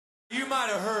might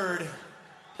have heard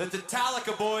that the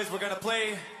Metallica boys were gonna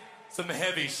play some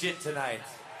heavy shit tonight.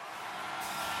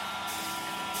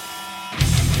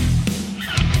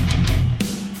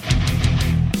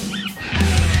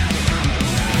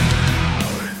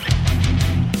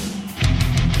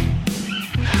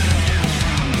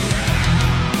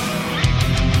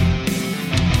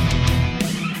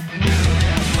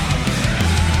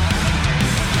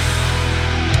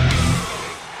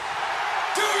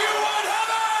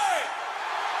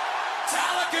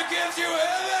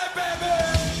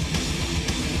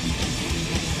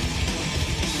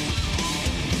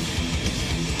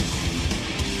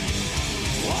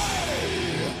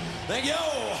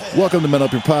 Welcome to Metal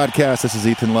Up Your Podcast. This is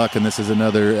Ethan Luck, and this is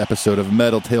another episode of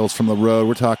Metal Tales from the Road.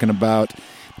 We're talking about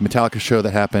the Metallica show that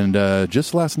happened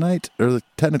just last night, or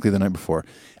technically the night before,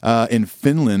 in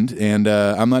Finland. And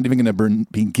I'm not even going to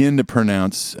begin to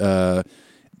pronounce the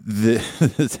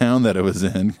town that it was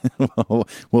in.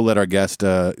 We'll let our guest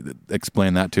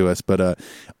explain that to us. But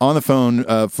on the phone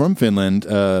from Finland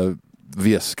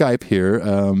via Skype here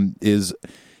is,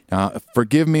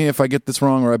 forgive me if I get this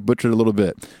wrong or I butchered a little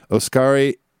bit,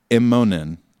 Oskari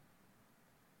Immonen.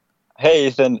 Hey,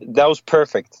 Ethan, that was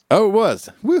perfect. Oh, it was.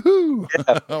 Woohoo!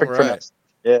 Yeah, all right.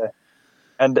 Yeah.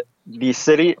 And the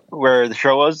city where the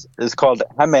show was is called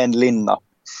Hämeenlinna.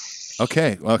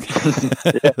 Okay.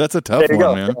 Yeah. That's a tough one,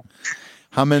 go. man.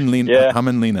 Hämeenlinna. Yeah.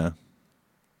 Hämeenlinna.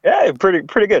 Yeah,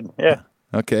 pretty good. Yeah.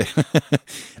 Okay.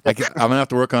 I'm gonna have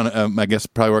to work on. I guess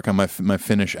probably work on my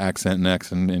Finnish accent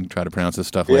next and try to pronounce this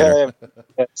stuff later.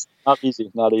 Yeah, it's not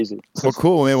easy. Well,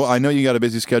 cool. Man. Well, I know you got a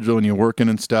busy schedule and you're working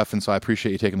and stuff, and so I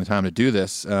appreciate you taking the time to do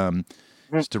this.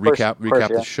 Just to recap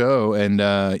the show, and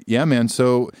yeah, man.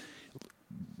 So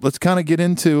let's kind of get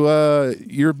into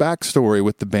your backstory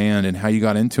with the band and how you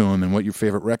got into them, and what your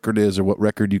favorite record is, or what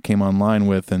record you came online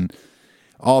with, and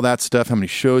all that stuff. How many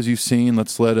shows you've seen?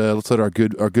 Let's let our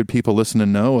good people listen to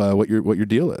know what your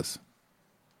deal is.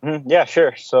 Yeah,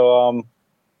 sure. So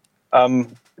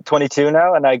I'm 22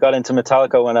 now, and I got into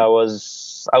Metallica when I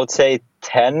was, I would say,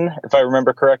 10, if I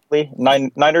remember correctly,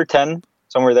 9 or 10,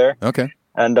 somewhere there. Okay.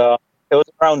 And it was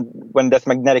around when Death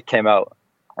Magnetic came out,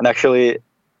 and actually,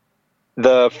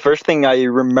 the first thing I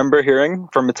remember hearing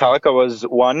from Metallica was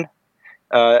one.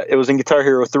 It was in Guitar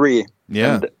Hero 3.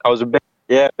 Yeah. And I was a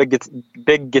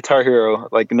big Guitar Hero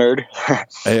nerd.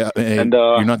 Hey, and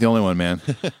you're not the only one, man.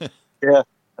 Yeah,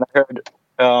 and I heard.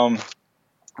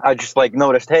 I just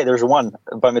noticed, hey, there's one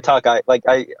by Metallica.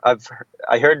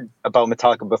 I heard about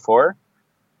Metallica before,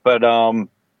 but I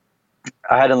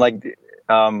hadn't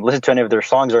listened to any of their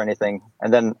songs or anything.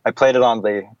 And then I played it on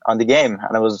the game,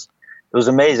 and it was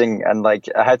amazing. And I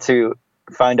had to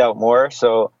find out more,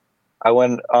 so I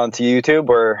went onto YouTube,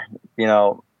 where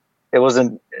it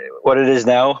wasn't what it is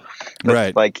now,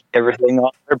 with, right? Everything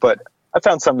on there, but I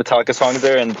found some Metallica songs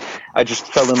there, and I just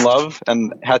fell in love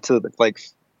and had to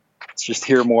just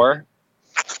hear more.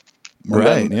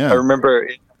 Right. Yeah. I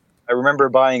remember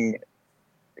buying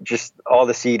just all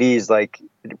the CDs,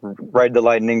 Ride the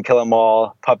Lightning, Kill 'Em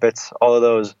All, Puppets, all of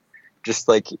those. Just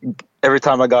every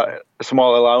time I got a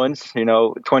small allowance,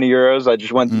 20 euros, I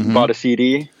just went and bought a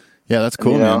CD. Yeah, that's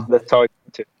cool, man. That's how I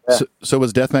got to. Yeah. So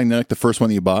was Death Magnetic the first one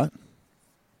that you bought?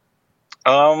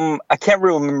 I can't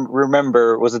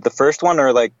remember. Was it the first one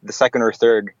or the second or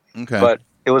third? Okay. But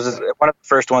it was one of the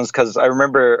first ones, because I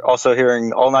remember also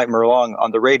hearing All Nightmare Long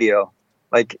on the radio.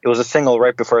 It was a single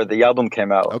right before the album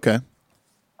came out. Okay.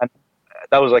 And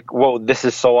that was whoa, this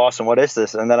is so awesome. What is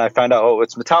this? And then I found out, oh,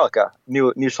 it's Metallica.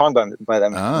 New song by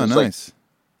them. Ah, nice.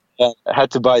 I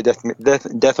had to buy Death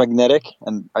Magnetic,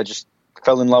 and I just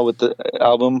fell in love with the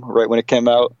album right when it came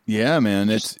out. Yeah,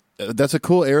 man. That's a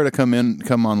cool era to come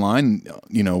online,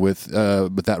 with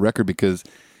that record, because,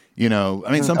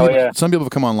 some people have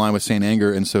come online with Saint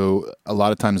Anger, and so a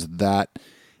lot of times that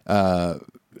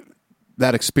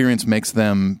experience makes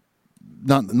them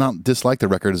not dislike the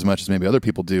record as much as maybe other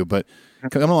people do, but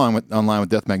coming online with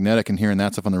Death Magnetic and hearing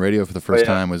that stuff on the radio for the first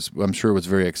time I'm sure was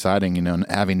very exciting, and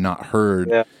having not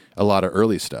heard a lot of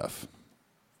early stuff.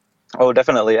 Oh,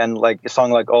 definitely. And a song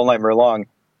like All Nightmare Long,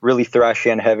 really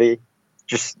thrashy and heavy.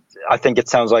 Just, I think it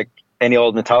sounds like any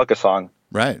old Metallica song.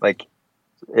 Right.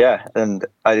 Yeah. And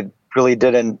I really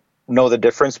didn't know the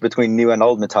difference between new and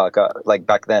old Metallica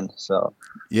back then. So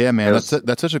yeah, man,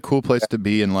 that's such a cool place to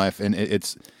be in life. And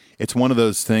it's one of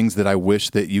those things that I wish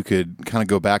that you could kind of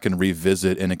go back and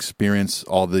revisit and experience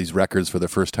all these records for the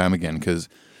first time again. Because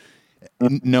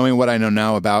knowing what I know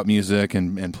now about music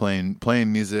and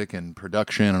playing music and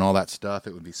production and all that stuff,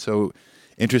 it would be so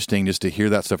interesting just to hear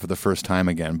that stuff for the first time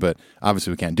again. But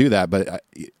obviously we can't do that. But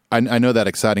I know that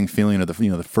exciting feeling of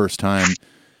the first time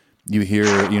you hear,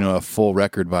 a full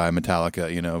record by Metallica,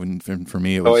 and for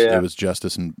me, it was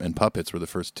Justice and Puppets were the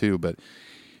first two, but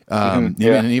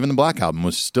even the Black Album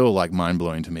was still like mind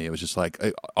blowing to me. It was just like,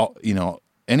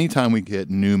 anytime we get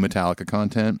new Metallica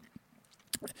content,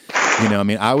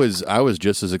 I was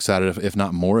just as excited, if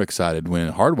not more excited,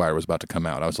 when Hardwire was about to come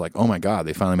out. I was like, oh my God,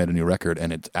 they finally made a new record,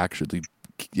 and it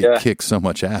kicks so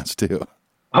much ass too.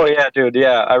 Oh yeah, dude.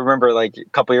 Yeah, I remember like a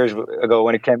couple years ago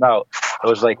when it came out, I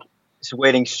was like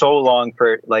waiting so long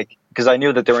for because I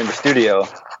knew that they were in the studio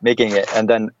making it, and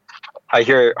then I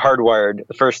hear Hardwired,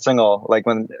 the first single, like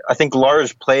when I think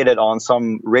Lars played it on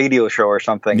some radio show or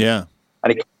something. Yeah,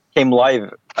 and it came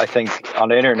live, I think, on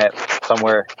the internet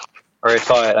somewhere. Or I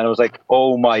saw it, and I was like,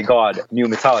 "Oh my God, new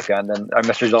Metallica!" And then I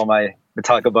messaged all my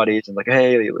Metallica buddies and like,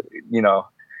 "Hey,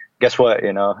 guess what?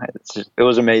 It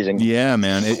was amazing." Yeah,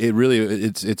 man, it really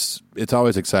it's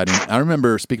always exciting. I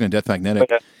remember, speaking of Death Magnetic,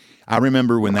 I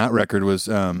remember when that record was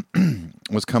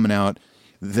was coming out.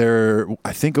 There,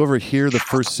 I think over here the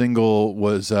first single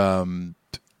was "The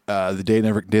Day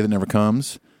That Never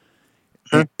Comes."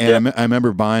 And I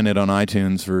remember buying it on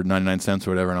iTunes for 99 cents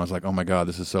or whatever, and I was like, "Oh my God,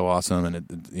 this is so awesome!" And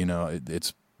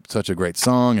it's such a great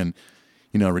song, and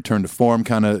return to form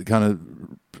kind of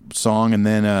song. And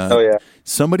then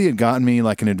somebody had gotten me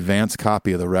like an advance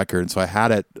copy of the record, so I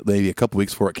had it maybe a couple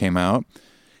weeks before it came out.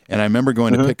 And I remember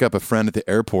going to pick up a friend at the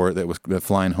airport that was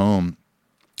flying home,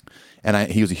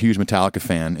 and he was a huge Metallica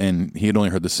fan, and he had only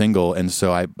heard the single, and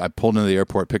so I pulled into the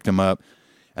airport, picked him up.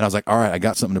 And I was like, all right, I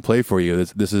got something to play for you.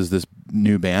 This is this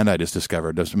new band I just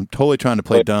discovered. I'm totally trying to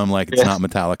play dumb like it's not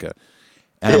Metallica.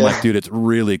 And I'm like, dude, it's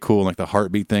really cool. Like the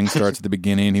heartbeat thing starts at the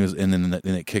beginning. And then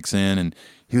it kicks in. And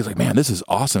he was like, man, this is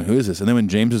awesome. Who is this? And then when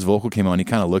James's vocal came on, he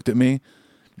kind of looked at me.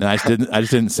 And I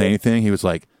just didn't say anything. He was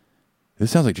like,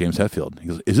 this sounds like James Hetfield. He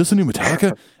goes, is this a new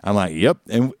Metallica? I'm like, yep.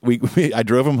 And I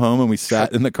drove him home, and we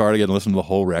sat in the car together and listened to the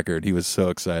whole record. He was so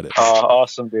excited. Oh,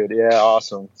 awesome, dude. Yeah,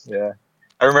 awesome. Yeah.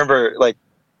 I remember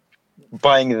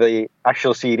buying the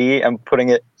actual CD and putting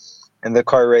it in the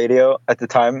car radio at the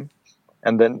time,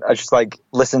 and then I just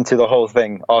listened to the whole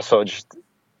thing also, just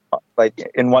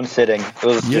in one sitting. It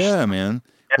was man.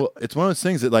 Well, it's one of those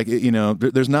things that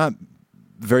there's not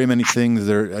very many things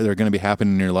that are going to be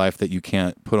happening in your life that you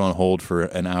can't put on hold for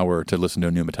an hour to listen to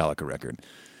a new Metallica record.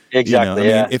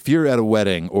 Exactly. I mean, if you're at a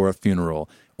wedding or a funeral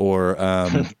or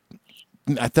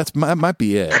that might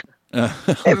be it.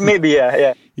 Maybe,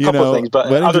 yeah. Couple things,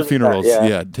 but weddings or funerals,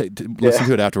 listen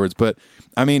to it afterwards. But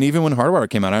I mean, even when Hardwire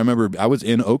came out, I remember I was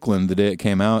in Oakland the day it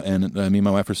came out, and me and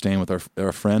my wife were staying with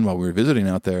our friend while we were visiting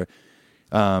out there,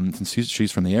 since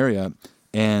she's from the area,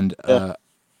 and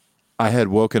I had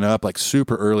woken up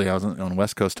super early. I was on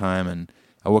West Coast time, and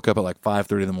I woke up at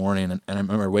 5:30 in the morning, and I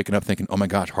remember waking up thinking, "Oh my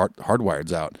gosh,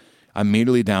 Hardwired's out!" I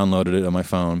immediately downloaded it on my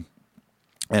phone.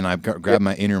 And I grabbed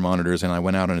my in-ear monitors, and I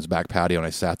went out on his back patio, and I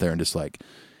sat there and just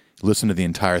listened to the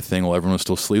entire thing while everyone was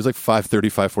still asleep. It was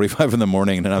 5:30, 5:45 in the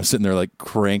morning, and I'm sitting there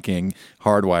cranking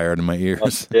Hardwired in my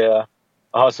ears. Yeah,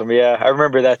 awesome. Yeah, I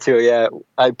remember that too. Yeah,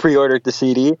 I pre-ordered the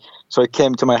CD, so it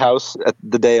came to my house at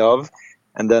the day of,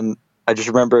 and then I just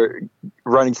remember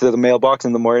running to the mailbox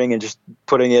in the morning and just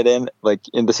putting it in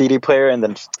in the CD player, and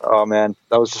then oh man,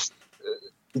 that was just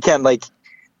you can't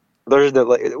There's the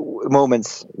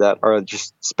moments that are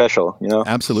just special,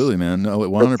 Absolutely, man. No,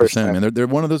 100%. Man, they're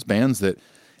one of those bands that,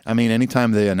 I mean,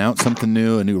 anytime they announce something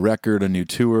new, a new record, a new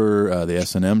tour, the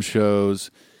S&M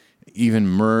shows, even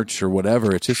merch or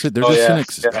whatever, it's just if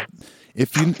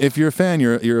you're a fan,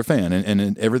 you're a fan,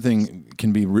 and everything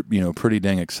can be pretty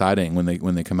dang exciting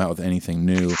when they come out with anything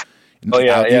new.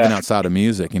 Even outside of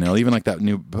music, even that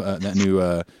new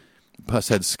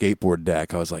Pushead skateboard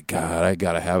deck. I was like, God, I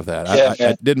gotta have that.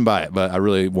 I didn't buy it, but I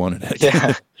really wanted it.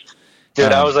 Yeah,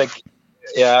 dude, I was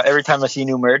every time I see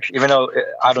new merch, even though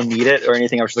I don't need it or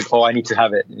anything, I was just oh, I need to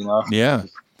have it. Yeah.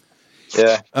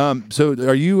 So,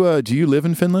 are you? Do you live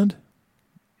in Finland?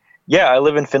 Yeah, I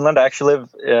live in Finland. I actually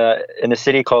live in a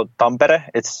city called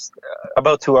Tampere. It's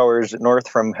about 2 hours north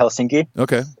from Helsinki.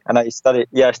 Okay. And I study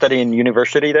in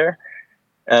university there.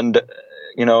 And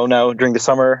now during the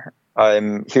summer,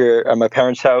 I'm here at my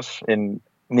parents' house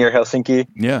near Helsinki.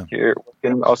 Yeah. Here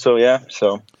also, yeah.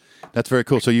 So that's very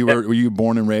cool. So were you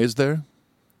born and raised there?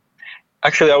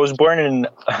 Actually, I was born in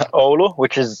Oulu,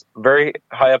 which is very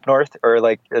high up north, or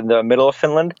in the middle of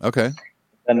Finland. Okay.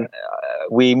 And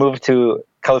we moved to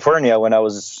California when I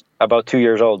was about 2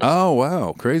 years old. Oh,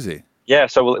 wow. Crazy. Yeah.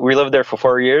 So we lived there for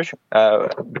 4 years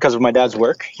because of my dad's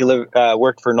work. He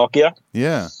worked for Nokia.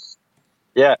 Yeah.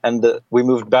 Yeah. And we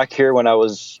moved back here when I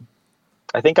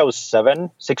think I was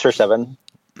 6 or 7.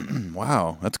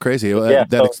 Wow, that's crazy. Yeah,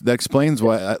 That explains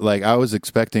why. Like, I was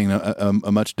expecting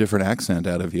a much different accent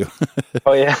out of you.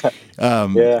 Oh yeah,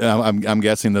 yeah, I'm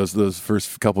guessing those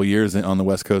first couple years on the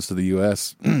west coast of the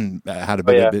U.S. had a oh,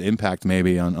 bit yeah, of an impact,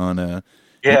 maybe on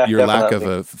yeah, your lack of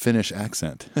definitely. a Finnish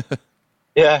accent.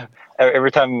 Yeah,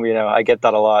 every time I get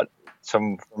that a lot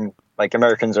from like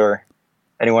Americans or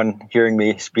anyone hearing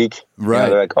me speak. Right.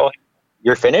 They're like, "Oh,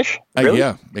 you're Finnish, really?"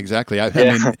 Yeah, exactly. I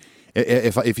Yeah, mean,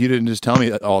 if you didn't just tell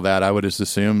me all that, I would just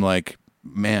assume like,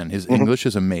 man, his Mhm. English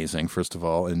is amazing, first of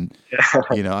all, and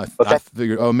Yeah. Well, I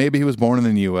figured, oh, maybe he was born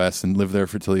in the U.S. and lived there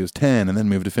for till he was 10, and then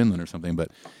moved to Finland or something. But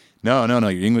no, no, no,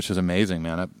 your English is amazing,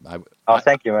 man. oh,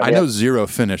 thank you, man. I Yeah, know zero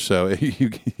Finnish, so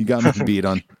you got me beat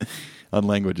on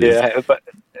languages. yeah,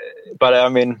 but I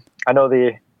mean, I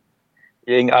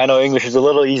know English is a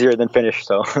little easier than Finnish,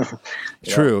 so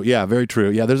True. Yeah, very true.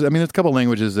 Yeah, there's a couple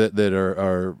languages that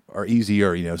are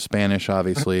easier. Spanish,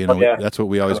 obviously. Oh, yeah. That's what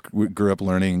we always grew up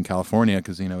learning in California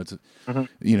because it's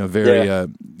Mhm. very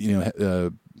Yeah.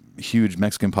 huge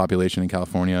Mexican population in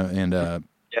California, and Yeah.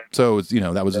 so it's,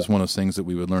 that was just one of those things that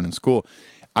we would learn in school.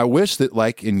 I wish that,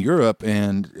 like in Europe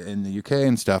and in the UK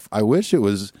and stuff, I wish it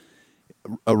was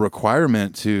a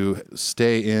requirement to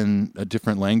stay in a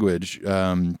different language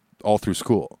all through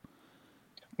school.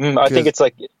 I think it's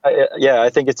like, I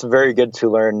think it's very good to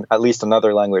learn at least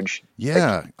another language.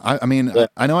 Yeah, I mean, Yeah.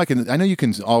 I know you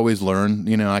can always learn.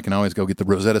 I can always go get the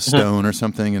Rosetta Stone or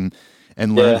something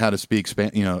and learn Yeah. how to speak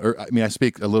Spanish. Or I mean, I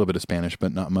speak a little bit of Spanish,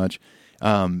 but not much.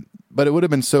 But it would have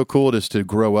been so cool just to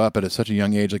grow up at such a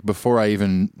young age, like before I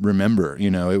even remember.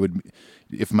 It would,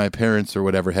 if my parents or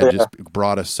whatever had just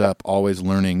brought us up always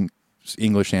learning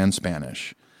English and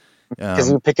Spanish.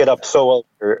 Because you pick it up so well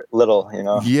when you're little.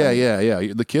 Yeah.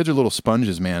 The kids are little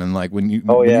sponges, man, and like when you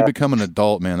Oh, when you yeah. become an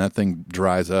adult, man, that thing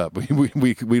dries up. We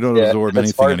don't Yeah, absorb it's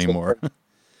anything hard to anymore.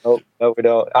 No, we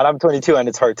don't. And I'm 22, and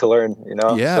it's hard to learn.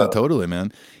 Yeah, So, totally,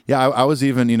 man. Yeah, I was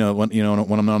even when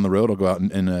I'm not on the road, I'll go out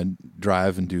and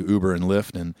drive and do Uber and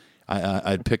Lyft, and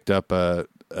I picked up a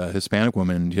Hispanic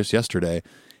woman just yesterday,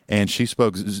 and she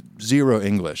spoke zero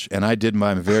English, and I did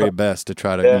my very best to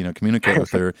try to Yeah. communicate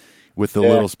with her with the Yeah.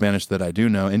 little Spanish that I do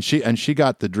know, and she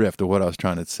got the drift of what I was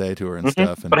trying to say to her and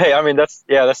stuff. And But hey, I mean that's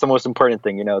the most important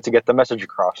thing, to get the message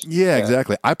across. yeah,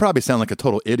 exactly. I probably sound like a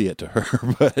total idiot to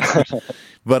her, but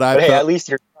but I But hey, felt, at least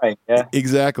you're trying. Yeah.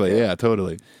 exactly, yeah,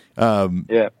 totally. Yeah.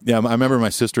 Yeah, I remember my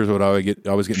sisters would always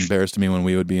get embarrassed to me when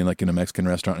we would be in a Mexican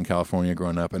restaurant in California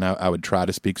growing up, and I would try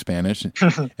to speak Spanish,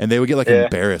 and they would get Yeah.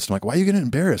 embarrassed. I'm like, why are you getting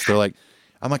embarrassed?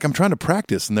 I'm trying to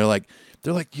practice, and they're like,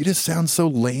 you just sound so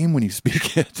lame when you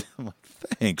speak it. I'm like,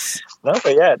 thanks. No,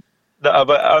 but yeah. No,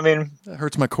 but I mean, That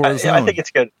hurts my I corazon. think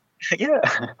it's good. Yeah.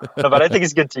 No, but I think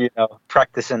it's good to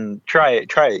practice and try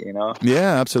it.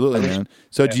 Yeah, absolutely, I mean, man.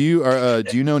 So do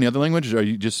you know any other languages, or are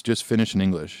you just Finnish and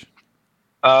English?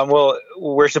 Well,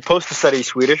 we're supposed to study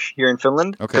Swedish here in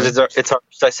Finland Okay. because it's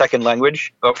our second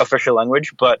language, official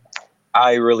language. But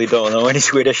I really don't know any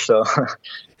Swedish, so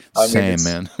I mean, Same,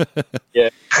 man. yeah.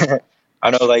 I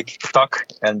know like tack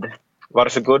and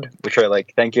varsågod, which are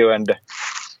like thank you, and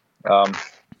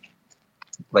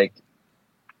like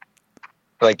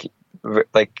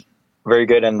very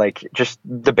good, and like just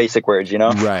the basic words.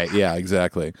 Right. Yeah.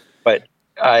 Exactly. But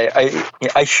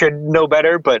I should know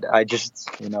better, but I just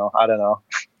I don't know.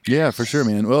 Yeah, for sure,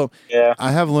 man. Well, Yeah.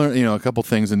 I have learned, a couple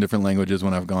things in different languages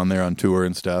when I've gone there on tour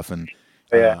and stuff, and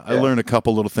Yeah, I learned a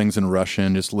couple little things in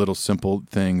Russian, just little simple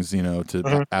things,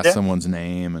 to ask Yeah. someone's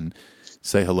name and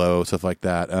say hello, stuff like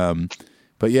that.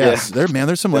 But yes,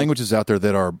 there's some languages out there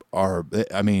that are,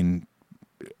 I mean,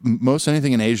 most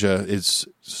anything in Asia is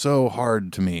so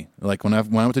hard to me. Like when I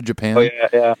went to Japan. Oh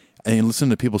yeah. And you listen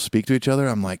to people speak to each other,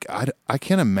 I'm like, I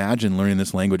can't imagine learning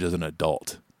this language as an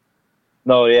adult.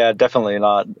 No, yeah, definitely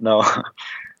not. No.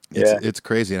 Yeah. It's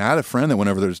crazy. And I had a friend that went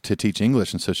over there to teach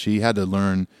English, and so she had to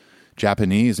learn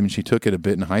Japanese. I mean, she took it a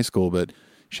bit in high school, but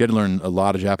she had to learn a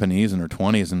lot of Japanese in her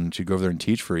 20s, and she'd go over there and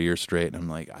teach for a year straight. And I'm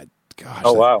like, gosh.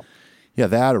 Oh wow. Yeah,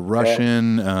 that, or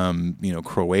Russian,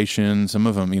 Croatian, some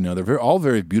of them, they're all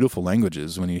very beautiful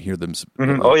languages when you hear them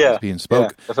Oh yeah. being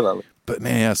spoke. Yeah, definitely. But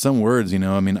man, yeah, some words,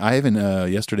 I mean, I even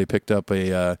yesterday picked up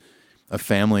a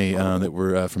family that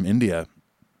were from India,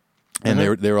 and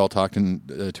they were all talking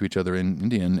to each other in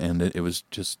Indian, and it was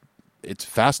just, it's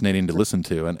fascinating to listen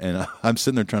to. And I'm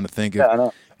sitting there trying to think, Yeah, I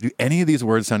know. do any of these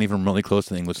words sound even really close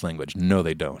to the English language? No,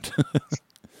 they don't.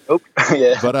 Nope.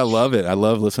 Yeah. But I love it. I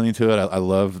love listening to it. I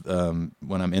love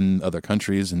when I'm in other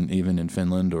countries and even in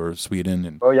Finland or Sweden.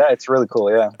 And Oh yeah, it's really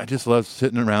cool. Yeah. I just love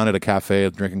sitting around at a cafe,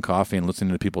 drinking coffee, and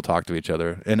listening to people talk to each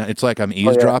other. And it's like I'm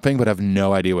eavesdropping, but I have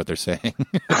no idea what they're saying.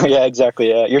 Yeah, exactly.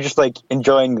 Yeah, you're just like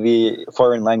enjoying the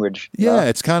foreign language. Yeah,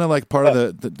 it's kind of like part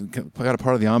of the kind of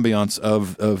part of the ambiance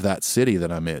of that city that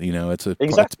I'm in. You know, it's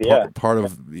part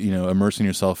of immersing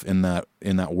yourself in that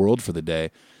world for the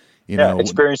day. You know,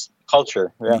 experience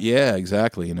culture. Yeah. Yeah,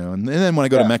 exactly. You know, and then when I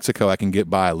go to Mexico, I can get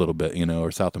by a little bit. You know,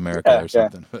 or South America or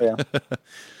something. Yeah.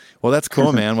 Well, that's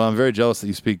cool, man. Well, I'm very jealous that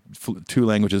you speak 2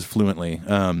 languages fluently.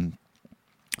 Well,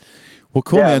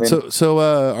 cool, man. I mean,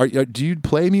 so do you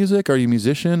play music? Are you a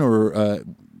musician or? I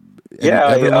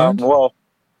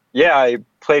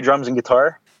play drums and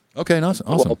guitar. Okay, awesome.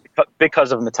 Well,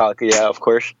 because of Metallica, yeah, of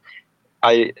course.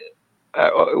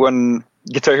 When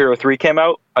Guitar Hero 3 came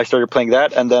out, I started playing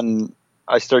that, and then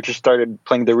I started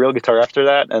playing the real guitar after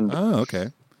that. And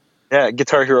yeah,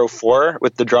 Guitar Hero 4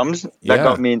 with the drums that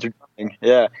got me into drumming.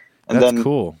 Yeah, and that's then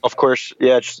cool. Of course,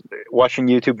 just watching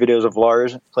YouTube videos of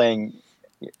Lars playing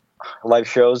live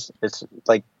shows. It's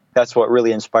like that's what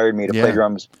really inspired me to play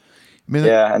drums. I mean,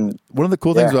 and one of the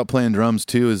cool things about playing drums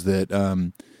too is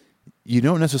that you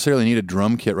don't necessarily need a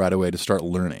drum kit right away to start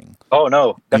learning. Oh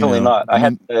no, definitely not. I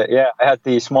had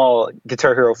the small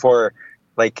Guitar Hero 4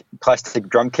 like plastic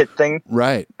drum kit thing.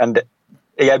 Right. And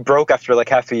it broke after like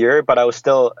half a year, but I was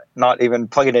still not even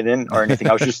plugging it in or anything.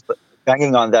 I was just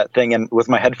banging on that thing and with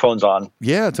my headphones on.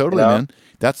 Yeah, totally, man.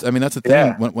 That's the thing.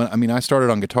 Yeah. When I started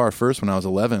on guitar first when I was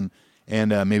 11,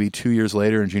 and maybe 2 years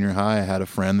later in junior high, I had a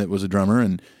friend that was a drummer,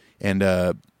 and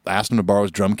I asked him to borrow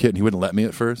his drum kit, and he wouldn't let me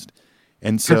at first.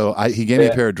 And so he gave me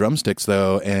a pair of drumsticks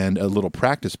though, and a little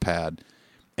practice pad.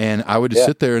 And I would just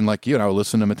sit there and I would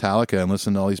listen to Metallica and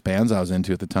listen to all these bands I was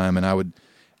into at the time. And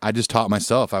I just taught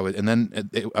myself. I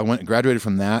graduated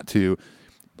from that to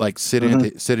like sitting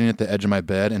at the edge of my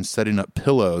bed and setting up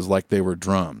pillows like they were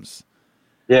drums.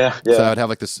 Yeah. So I would have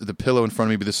like the pillow in front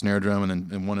of me be the snare drum,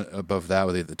 and one above that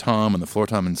with the tom and the floor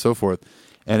tom and so forth.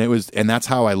 And that's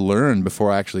how I learned before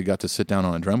I actually got to sit down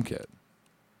on a drum kit.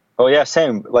 Oh yeah,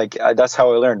 same. Like that's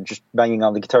how I learned, just banging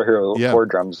on the Guitar Hero 4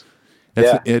 drums.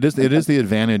 It is the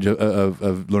advantage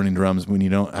of learning drums when you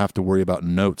don't have to worry about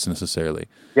notes necessarily.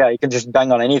 Yeah, you can just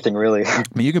bang on anything really. I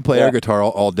mean, you can play air guitar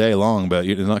all day long, but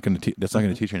that's not going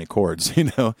to teach you any chords,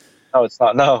 you know. No, it's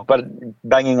not. No, but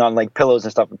banging on like pillows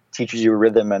and stuff teaches you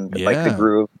rhythm and like the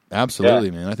groove.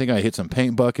 Absolutely, man. I think I hit some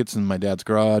paint buckets in my dad's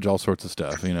garage, all sorts of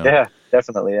stuff. You know. Yeah,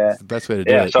 definitely. Yeah, it's the best way to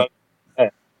do it. So,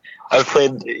 I've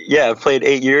played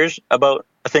 8 years about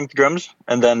I think drums,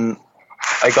 and then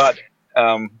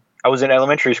I was in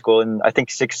elementary school in I think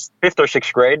 5th or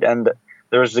 6th grade, and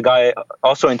there was a guy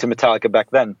also into Metallica back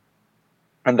then,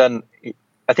 and then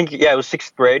I think it was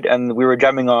 6th grade, and we were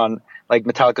jamming on like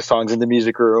Metallica songs in the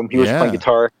music room. He was playing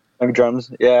guitar, playing drums.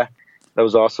 Yeah, that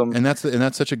was awesome. And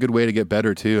that's such a good way to get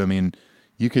better too. I mean,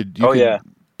 you could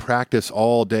practice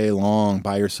all day long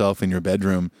by yourself in your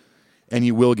bedroom, and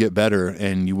you will get better,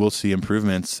 and you will see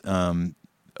improvements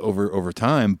over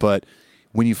time. But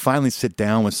when you finally sit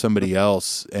down with somebody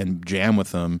else and jam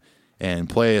with them and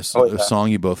play a song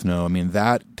you both know, I mean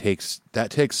that takes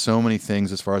so many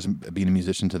things as far as being a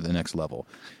musician to the next level.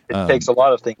 It takes a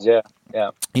lot of things, yeah.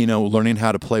 You know, learning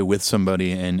how to play with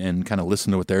somebody and kind of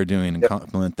listen to what they're doing and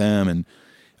compliment them, and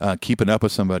keeping up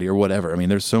with somebody or whatever. I mean,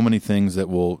 there's so many things that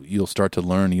you'll start to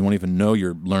learn. You won't even know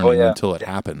you're learning until it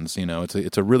happens. You know,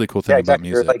 it's a really cool thing about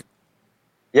music.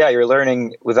 You're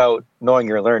learning without knowing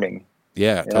you're learning.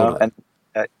 Yeah, totally. And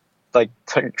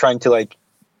trying to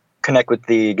connect with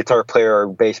the guitar player or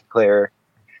bass player,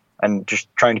 and just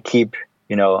trying to keep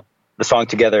the song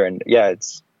together. And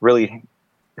it's really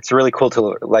cool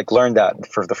to learn that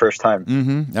for the first time.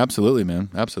 Mm-hmm. Absolutely, man.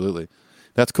 Absolutely.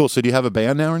 That's cool. So do you have a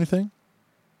band now or anything?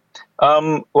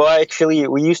 Well, actually,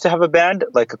 we used to have a band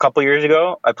a couple years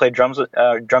ago. I played drums in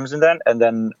that, and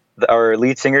then our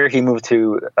lead singer, he moved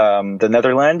to the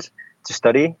Netherlands to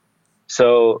study.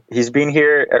 So he's been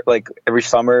here every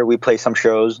summer. We play some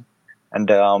shows, and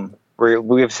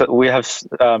we have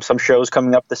some shows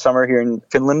coming up this summer here in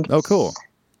Finland. Oh, cool.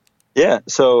 Yeah.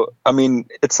 So I mean,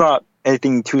 it's not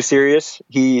anything too serious.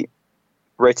 He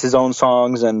writes his own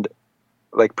songs and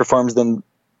performs them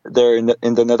there in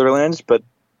the Netherlands. But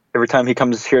every time he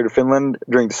comes here to Finland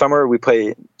during the summer, we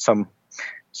play some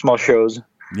small shows.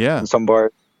 Yeah. And some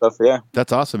bar stuff. Yeah.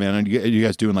 That's awesome, man. Are you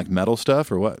guys doing metal stuff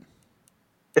or what?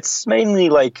 It's mainly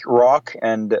rock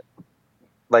and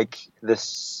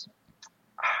this.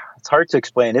 It's hard to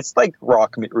explain. It's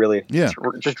rock, really. Yeah.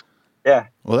 Yeah.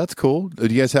 Well, that's cool. Do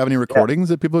you guys have any recordings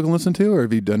that people can listen to, or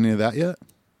have you done any of that yet?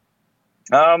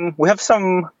 We have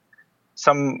some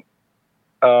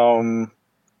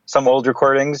old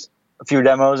recordings, a few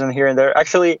demos in here and there.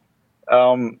 Actually,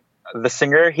 the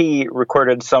singer, he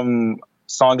recorded some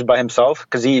songs by himself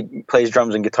because he plays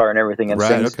drums and guitar and everything and Right.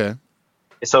 sings. Okay.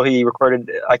 So he recorded.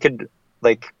 I could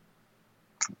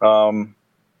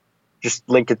just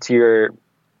link it to your,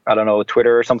 I don't know,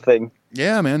 Twitter or something.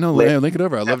 Yeah, man. No, link it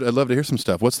over. I'd love to hear some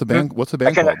stuff. What's the band? What's the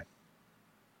band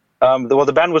called?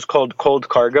 The band was called Cold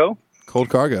Cargo. Cold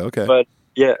Cargo. Okay. But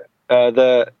yeah,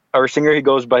 our singer, he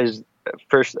goes by his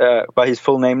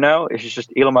full name now. It's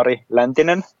just Ilmari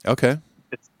Läntinen. Okay.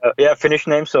 It's Finnish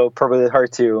name, so probably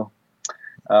hard to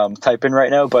type in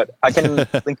right now. But I can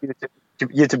link you to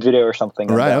YouTube video or something.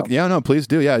 Right. Okay. Yeah. No. Please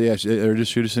do. Yeah. Yeah. Or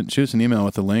just shoot us an email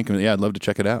with the link. And yeah, I'd love to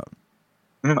check it out.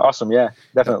 Awesome. Yeah.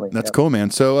 Definitely. That's cool,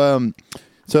 man. So,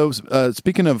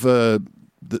 speaking of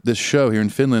this show here in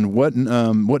Finland, what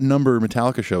number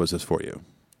Metallica show is this for you?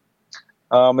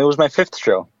 It was my 5th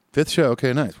show. 5th show.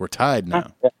 Okay. Nice. We're tied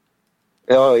now. Yeah.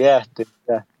 Oh yeah. Dude,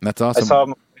 yeah. That's awesome. I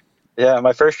saw.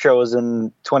 My first show was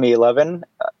in 2011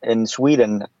 in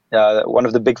Sweden. One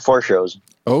of the Big Four shows.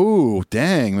 Oh,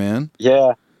 dang, man.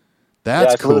 Yeah.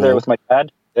 That's I flew cool. there with my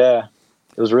dad. Yeah.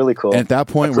 It was really cool. And at that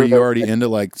point, were you already into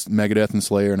like Megadeth and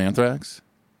Slayer and Anthrax?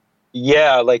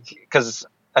 Yeah, because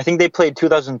I think they played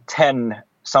 2010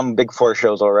 some Big Four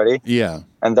shows already. Yeah.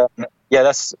 And then I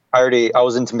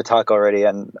was into Metallica already,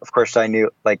 and of course I knew,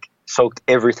 soaked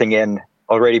everything in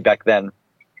already back then.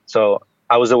 So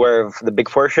I was aware of the Big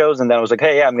Four shows, and then I was like,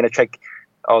 hey, yeah, I'm gonna check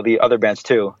all the other bands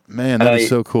too. Man, that is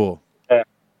so cool.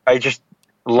 I just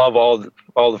love all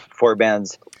the 4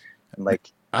 bands. And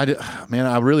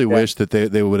I really wish that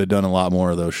they would have done a lot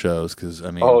more of those shows, because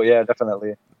I mean. Oh yeah,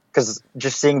 definitely. Because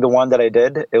just seeing the one that I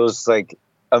did, it was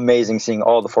amazing seeing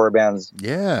all the 4 bands.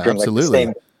 Yeah, during,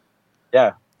 absolutely.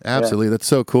 Yeah. Absolutely. That's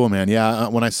so cool, man. Yeah,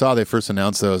 when I saw they first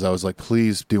announced those, I was like,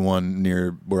 please do one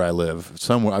near where I live.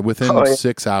 Somewhere within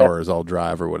 6 hours, I'll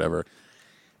drive or whatever.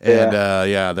 And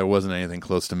there wasn't anything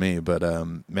close to me. But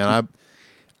man,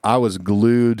 I was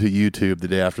glued to YouTube the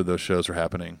day after those shows were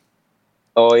happening.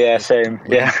 Oh yeah, same.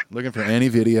 Looking for any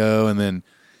video, and then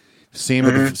seeing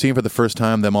for the first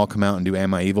time them all come out and do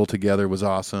 "Am I Evil" together was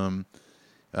awesome.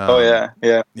 Yeah.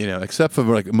 You know, except for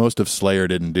most of Slayer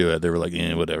didn't do it. They were like,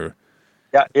 whatever.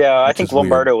 Yeah. I think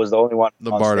Lombardo was the only one.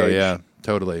 Lombardo, yeah,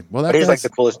 totally. Well, he's the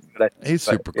coolest. He's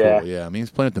super cool. Yeah, I mean,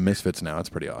 he's playing at the Misfits now. It's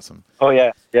pretty awesome. Oh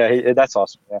yeah. That's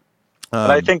awesome. Yeah.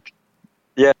 And I think,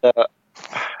 I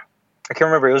can't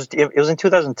remember. It was in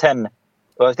 2010.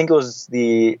 Well, I think it was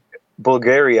the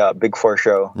Bulgaria Big Four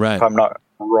show. Right. If I'm not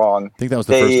wrong. I think that was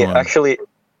the first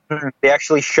one. They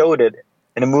actually showed it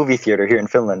in a movie theater here in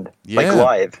Finland,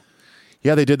 live.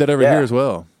 Yeah, they did that over here as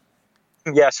well.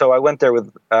 Yeah, so I went there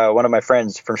with one of my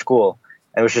friends from school,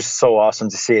 and it was just so awesome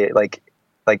to see it,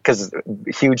 because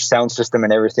huge sound system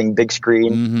and everything, big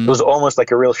screen. Mm-hmm. It was almost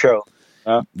like a real show.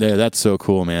 Yeah, that's so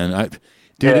cool, man.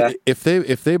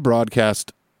 If they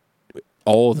broadcast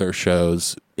all their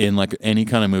shows in any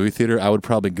kind of movie theater, I would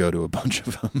probably go to a bunch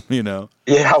of them.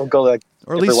 Yeah, I would go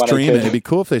or at least stream it. It'd be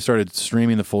cool if they started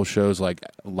streaming the full shows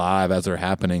live as they're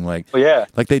happening.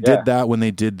 They did that when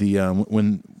they did the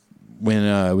when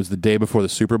it was the day before the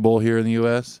Super Bowl here in the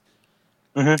U.S.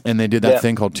 Mm-hmm. And they did that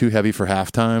thing called Too Heavy for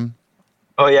Halftime.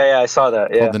 Oh yeah, I saw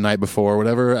that. Yeah, the night before or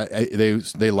whatever.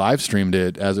 They live streamed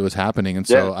it as it was happening, and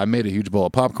so I made a huge bowl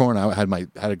of popcorn. I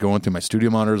had it going through my studio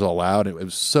monitors all loud. It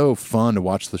was so fun to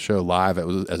watch the show live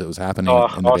as it was happening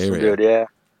in the Bay Area. Dude, yeah,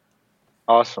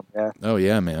 awesome, yeah. Oh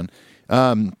yeah, man.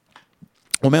 Well,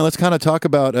 man, let's kind of talk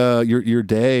about your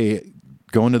day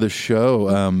going to the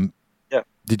show.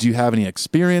 Did you have any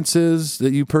experiences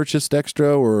that you purchased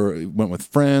extra, or went with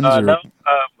friends? No,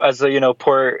 as a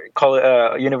poor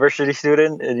university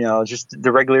student, just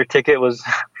the regular ticket was,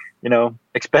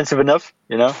 expensive enough,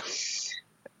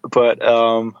 But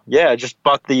I just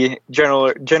bought the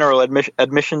general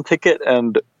admission ticket,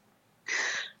 and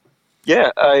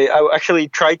I actually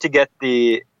tried to get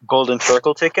the Golden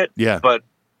Circle ticket. Yeah, but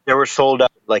they were sold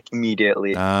out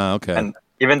immediately. Okay. And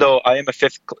even though I am a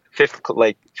fifth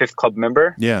club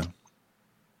member, I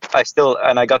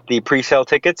got the pre-sale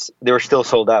tickets. They were still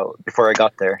sold out before I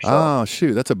got there. So. Oh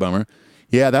shoot, that's a bummer.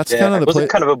 Yeah, that's kind of the place.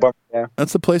 Kind of a bummer. Yeah,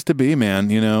 that's the place to be,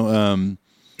 man.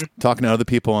 Talking to other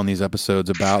people on these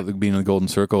episodes about being in the Golden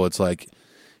Circle, it's like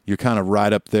you're kind of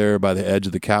right up there by the edge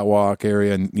of the catwalk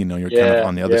area, and you're kind of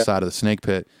on the other side of the snake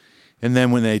pit. And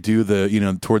then when they do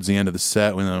towards the end of the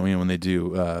set, when they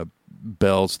do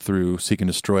Bells through Seek and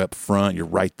Destroy up front, you're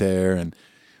right there.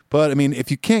 But I mean,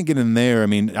 if you can't get in there, I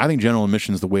mean, I think general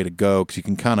admission is the way to go, because you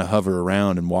can kind of hover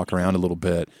around and walk around a little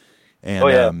bit.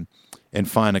 And and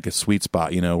find like a sweet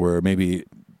spot, where maybe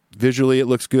visually it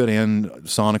looks good and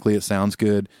sonically it sounds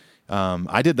good.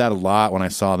 I did that a lot when I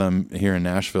saw them here in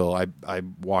Nashville. I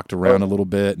walked around a little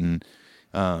bit, and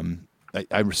I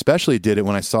especially did it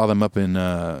when I saw them up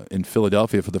in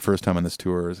Philadelphia for the first time on this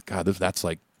tour. God, that's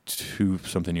like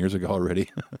 2-something years ago already.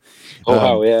 Oh,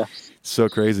 wow, yeah. So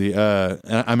crazy. And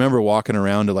I remember walking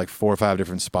around to like 4 or 5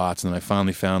 different spots, and then I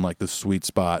finally found like the sweet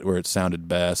spot where it sounded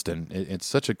best. And it's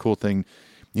such a cool thing,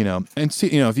 and see,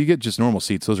 if you get just normal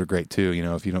seats, those are great too,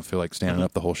 if you don't feel like standing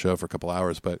up the whole show for a couple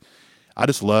hours. But I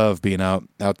just love being out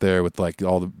there with like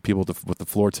all the people with the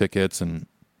floor tickets, and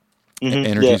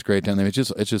energy's great down there.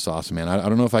 It's just awesome, man. I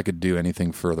don't know if I could do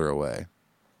anything further away.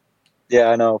 Yeah,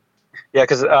 I know. Yeah,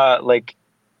 because like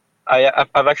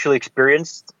I've actually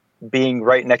experienced being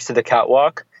right next to the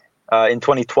catwalk in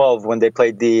 2012 when they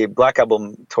played the Black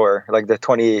Album tour, like I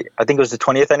think it was the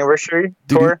 20th anniversary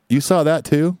tour. You saw that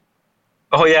too?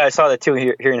 Oh yeah, I saw that too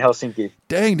here in Helsinki.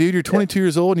 Dang, dude, you're 22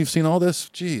 years old and you've seen all this?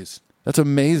 Jeez, that's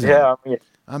amazing. Yeah, I mean,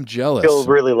 I'm jealous. I feel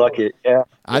really lucky. Yeah,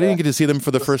 I didn't get to see them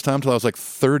for the first time till I was like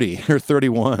 30 or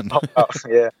 31. Oh,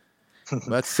 yeah.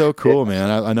 That's so cool,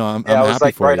 man. I know. I'm I was happy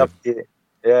like for you.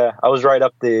 I was right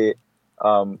up the,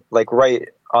 like right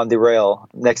on the rail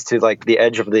next to like the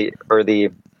edge of the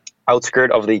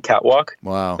outskirt of the catwalk.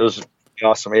 Wow, it was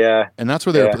awesome. Yeah, and that's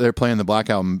where they're playing the Black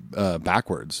Album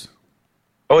backwards.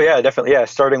 Oh yeah, definitely. Yeah,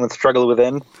 starting with "Struggle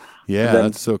Within." Yeah,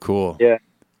 that's so cool. Yeah,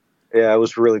 it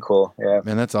was really cool. Yeah,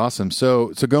 man, that's awesome.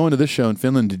 So going to this show in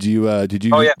Finland, did you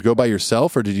go by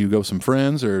yourself, or did you go with some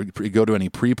friends, or go to any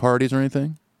pre-parties or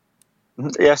anything?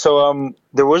 Yeah, so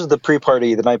there was the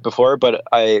pre-party the night before, but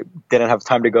I didn't have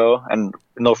time to go and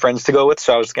no friends to go with,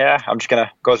 so I was like, I'm just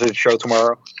gonna go to the show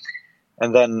tomorrow.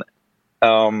 And then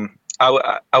I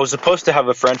was supposed to have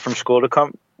a friend from school to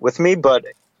come with me, but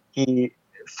he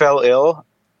fell ill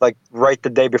like right the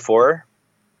day before.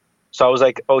 So I was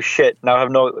like, oh shit, now I have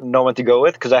no one to go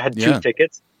with because I had 2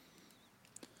 tickets.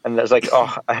 And I was like,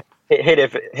 oh, I hate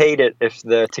it if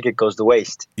the ticket goes to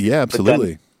waste. Yeah,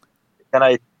 absolutely. Then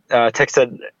I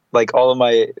texted like all of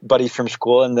my buddies from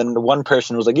school, and then one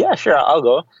person was like, yeah, sure, I'll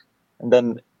go. And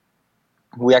then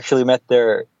we actually met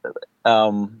there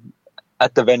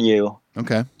at the venue.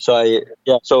 Okay. So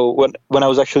when I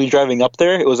was actually driving up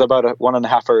there, it was about a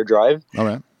 1.5 hour drive. All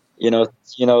right.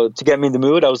 To get me in the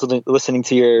mood, I was listening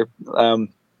to your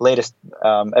latest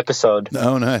episode.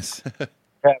 Oh, nice.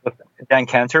 With Dan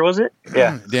Cantor, was it?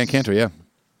 Yeah. Dan Cantor, yeah.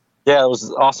 Yeah, it was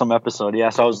an awesome episode. Yeah,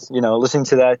 so I was, listening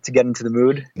to that to get into the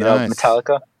mood.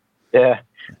 Metallica. Yeah,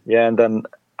 and then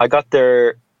I got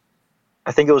there.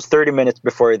 I think it was 30 minutes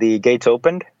before the gates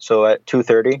opened, so at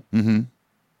 2:30. Mm-hmm.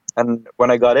 And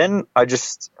when I got in, I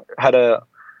just had a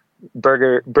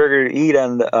burger to eat,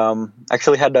 and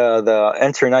actually had the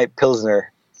Enter Night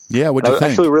Pilsner. Yeah, what'd you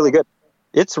think? Actually, really good.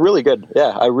 It's really good. Yeah,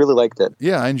 I really liked it.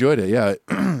 Yeah, I enjoyed it. Yeah,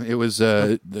 it was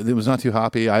not too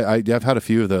hoppy. I've had a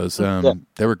few of those.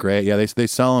 They were great. Yeah, they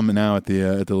sell them now at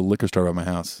the liquor store by my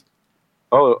house.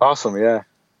 Oh, awesome! Yeah,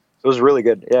 it was really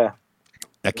good. Yeah.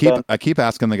 I keep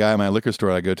asking the guy at my liquor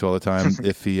store I go to all the time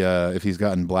if he's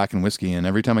gotten Black and Whiskey, and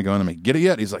every time I go in, I'm like, get it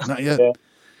yet? He's like, not yet. Yeah.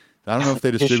 I don't know if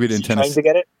they distribute it in Tennessee. Trying to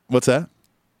get it? What's that?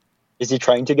 Is he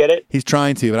trying to get it? He's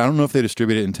trying to, but I don't know if they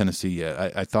distribute it in Tennessee yet.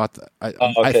 I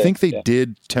think they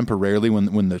did temporarily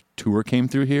when the tour came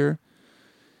through here.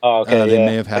 Oh, okay. They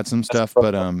may have had some stuff,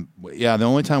 but the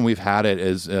only time we've had it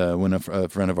is when a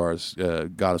friend of ours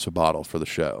got us a bottle for the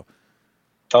show.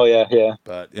 Oh yeah.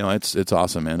 But it's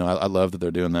awesome, man. I love that they're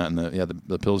doing that, and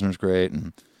the Pilsner's great.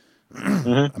 And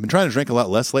I've been trying to drink a lot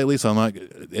less lately, so I'm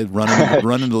not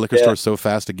running to the liquor store so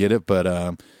fast to get it.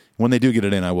 But when they do get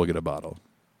it in, I will get a bottle.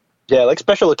 Yeah, like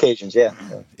special occasions. Yeah.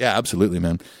 Yeah, absolutely,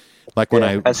 man. Like when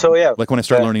I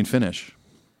start learning Finnish.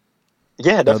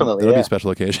 Yeah, definitely. That'll be a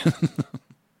special occasion.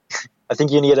 I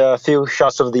think you need a few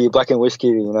shots of the Black and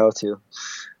Whiskey,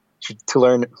 to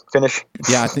learn Finnish.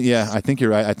 Yeah, I think you're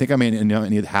right. I think I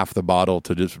need half the bottle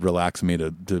to just relax me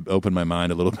to open my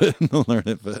mind a little bit and learn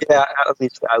it. But yeah,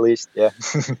 at least, yeah.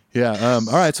 Yeah.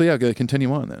 All right. So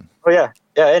continue on then. Oh yeah.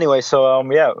 Anyway, so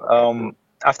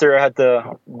after I had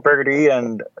the burger to eat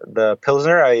and the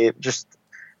Pilsner, I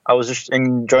was just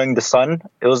enjoying the sun.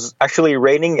 It was actually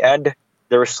raining and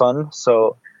there was sun,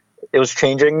 so it was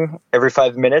changing every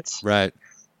 5 minutes. Right.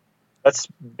 That's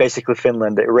basically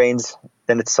Finland. It rains,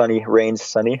 then it's sunny, rains,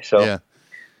 sunny. So yeah.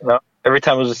 Every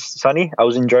time it was sunny, I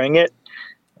was enjoying it.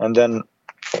 And then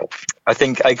I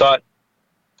think I got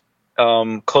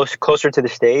closer to the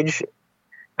stage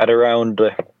at around,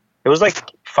 it was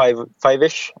like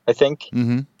five-ish, I think.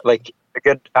 Mm-hmm. Like a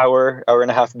good hour and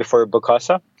a half before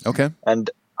Bokassa. Okay. And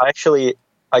I actually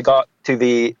I got to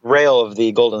the rail of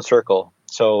the Golden Circle,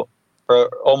 so or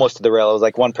almost to the rail. I was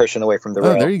like one person away from the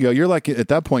rail. Oh, there you go. You're like at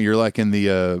that point. You're like in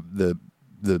the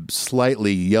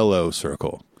slightly yellow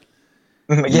circle.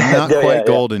 Yeah, not quite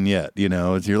golden yet. You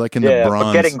know, you're like in the bronze.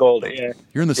 But getting golden. Yeah.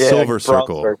 You're in the silver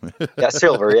circle. Yeah,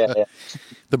 silver. Yeah.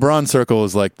 The bronze circle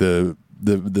is like the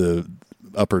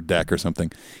upper deck or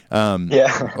something.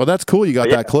 Yeah. Well, that's cool. You got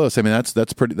that close. I mean,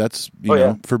 that's pretty. That's you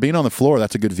know, for being on the floor,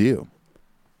 that's a good view.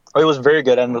 Oh, it was very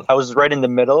good, and I was right in the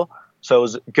middle, so it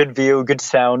was good view, good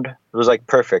sound. It was like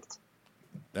perfect.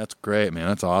 That's great, man.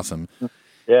 That's awesome.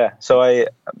 Yeah. So I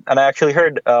actually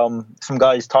heard some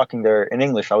guys talking there in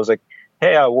English. I was like,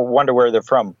 hey, I wonder where they're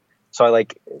from. So I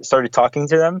like started talking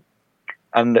to them,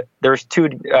 and there's two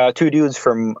dudes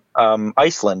from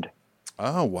Iceland.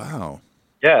 Oh wow.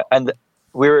 Yeah, and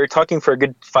we were talking for a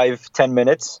good 5-10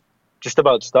 minutes, just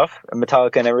about stuff,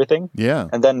 Metallica and everything. Yeah.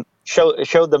 And then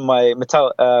showed them my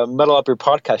Metal Up Your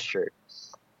Podcast shirt,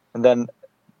 and then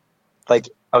like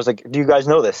I was like, do you guys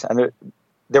know this? And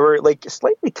they were like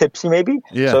slightly tipsy, maybe.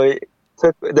 Yeah. So it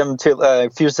took them to a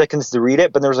few seconds to read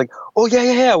it, but they was like, oh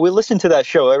yeah, we listen to that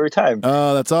show every time.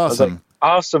 Oh, that's awesome. I was like,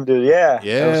 awesome, dude. Yeah.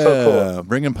 Yeah. That was so cool.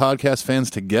 Bringing podcast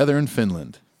fans together in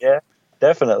Finland. Yeah,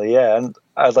 definitely. Yeah, and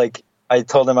I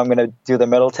told them I'm going to do the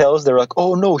Metal Tales. They were like,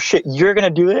 oh, no, shit, you're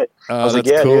going to do it? I was that's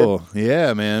like, yeah, cool. Dude.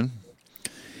 Yeah, man.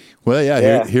 Well,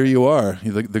 yeah. Here you are,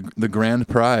 the grand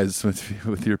prize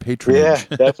with your patronage.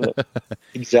 Yeah, definitely.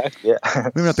 Exactly, yeah.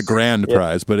 Maybe not the grand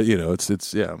prize, but, you know,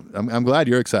 it's yeah. I'm glad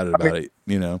you're excited about it,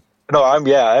 you know. No,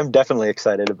 I'm definitely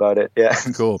excited about it, yeah.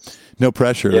 Cool. No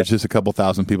pressure. It's just a couple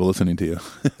thousand people listening to you.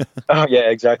 Oh, yeah,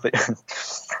 exactly.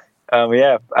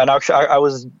 Yeah, and actually, I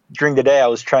was during the day. I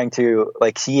was trying to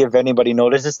like see if anybody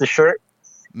notices the shirt,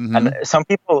 and some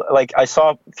people like I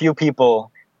saw a few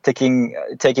people taking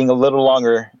a little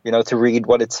longer, you know, to read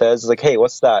what it says. Like, hey,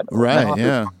 what's that? Right?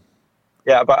 Yeah.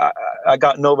 Yeah, but I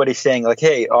got nobody saying like,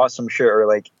 hey, awesome shirt, or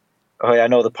like, oh, yeah, I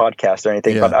know the podcast or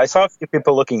anything. Yeah. But I saw a few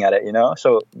people looking at it, you know,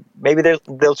 so maybe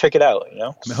they'll check it out, you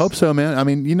know. I hope so, man. I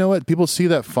mean, you know what? People see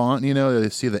that font, you know, they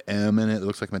see the M in it. It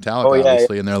looks like Metallica,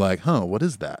 obviously, and they're like, huh, what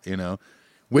is that? You know,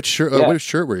 which shirt? Which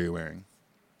shirt were you wearing?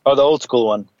 Oh, the old school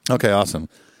one. Okay, awesome.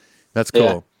 That's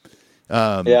cool.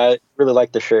 Yeah, I really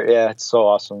like the shirt. Yeah, it's so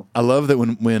awesome. I love that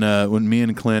when me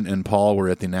and Clint and Paul were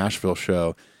at the Nashville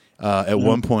show, at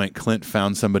one point Clint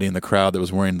found somebody in the crowd that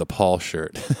was wearing the Paul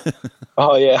shirt.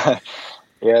 Oh yeah.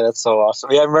 Yeah, that's so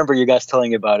awesome. Yeah, I remember you guys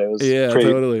telling about it. It was pretty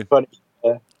totally funny.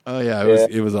 Yeah. Oh yeah,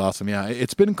 it was awesome. Yeah,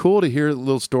 it's been cool to hear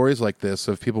little stories like this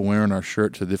of people wearing our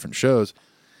shirt to different shows,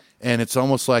 and it's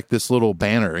almost like this little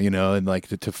banner, you know, and like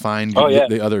to find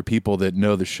the other people that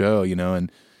know the show, you know,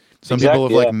 and some people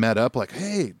have like met up, like,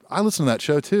 hey, I listen to that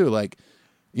show too, like,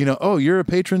 you know, oh, you're a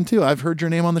patron too. I've heard your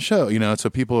name on the show, you know, so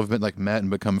people have been like met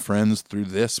and become friends through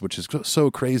this, which is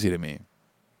so crazy to me.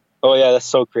 Oh yeah, that's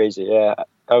so crazy. Yeah.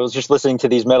 I was just listening to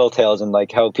these Metal Tales and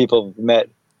like how people met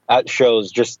at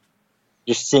shows, just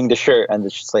seeing the shirt, and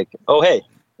it's just like, oh hey,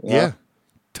 yeah,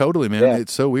 totally, man. Yeah.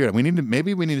 It's so weird.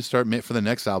 Maybe we need to start for the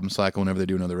next album cycle. Whenever they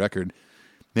do another record,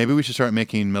 maybe we should start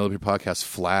making Metal Beer Podcast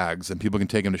flags, and people can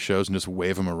take them to shows and just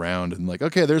wave them around, and like,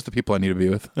 okay, there's the people I need to be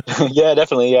with. Yeah,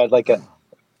 definitely. Yeah, like a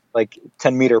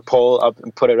 10-meter pole up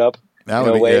and put it up. That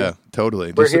would be, yeah,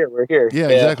 totally. We're here. Yeah,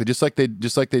 exactly. Just like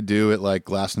they do at like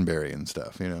Glastonbury and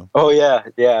stuff, you know. Oh yeah,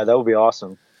 that would be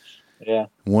awesome. Yeah.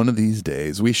 One of these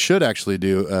days, we should actually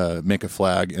make a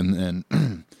flag, and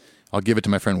I'll give it to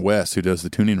my friend Wes, who does the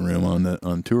tuning room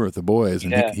on tour with the boys,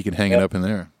 and he can hang it up in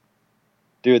there.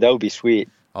 Dude, that would be sweet.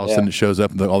 All of a sudden, it shows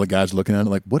up, and all the guys are looking at it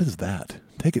like, "What is that?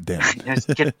 Take it down.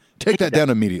 Take that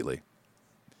down immediately."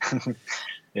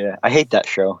 Yeah, I hate that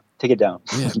show. Take it down.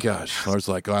 Yeah, gosh. I was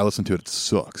like, oh, I listened to it. It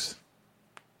sucks.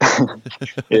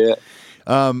 Yeah.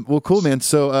 Well, cool, man.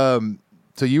 So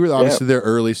you were obviously there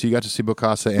early, so you got to see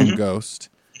Bokassa and Ghost.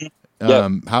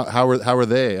 How were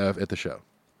they at the show?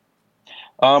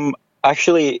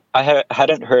 Actually, I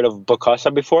hadn't heard of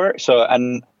Bokassa before,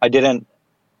 and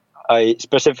I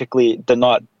specifically did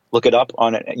not look it up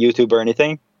on YouTube or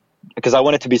anything because I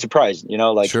wanted to be surprised. You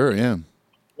know, like sure, yeah.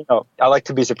 You know, I like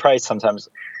to be surprised sometimes.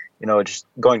 You know, just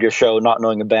going to a show, not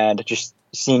knowing a band, just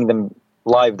seeing them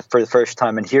live for the first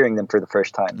time and hearing them for the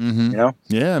first time. Mm-hmm. You know?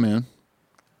 Yeah, man.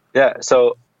 Yeah.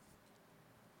 So,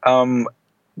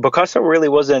 Bokassa really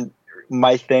wasn't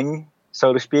my thing,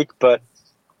 so to speak. But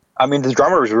I mean, the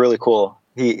drummer was really cool.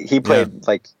 He played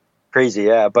like crazy.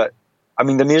 Yeah. But I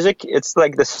mean, the music, it's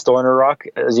like the stoner rock,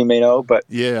 as you may know. But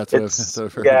yeah, it's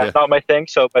not my thing.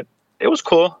 So, but it was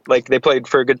cool. Like they played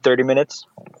for a good 30 minutes.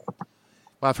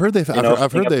 Well, I've heard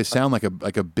they sound like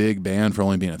a big band for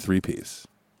only being a 3-piece.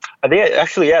 I think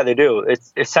actually, yeah, they do.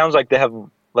 It sounds like they have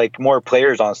like more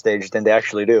players on stage than they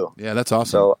actually do. Yeah, that's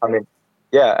awesome. So I mean,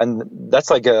 yeah, and that's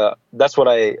what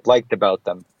I liked about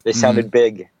them. They sounded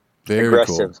big, Very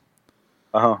aggressive.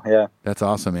 cool. Yeah. That's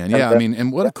awesome, man. Yeah, I mean,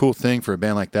 and what a cool thing for a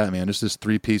band like that, man. Just this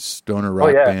 3-piece stoner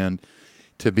rock band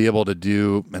to be able to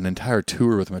do an entire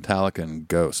tour with Metallica and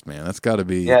Ghost, man. That's got to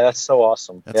be that's so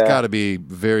awesome. That's got to be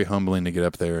very humbling to get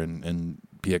up there and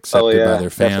be accepted by their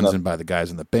fans and by the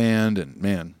guys in the band, and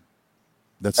man.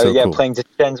 That's so cool. Playing to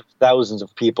tens of thousands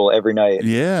of people every night.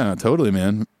 Yeah, totally,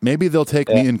 man. Maybe they'll take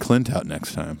me and Clint out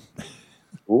next time.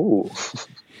 Ooh.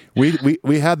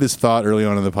 We had this thought early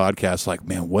on in the podcast, like,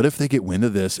 man, what if they get wind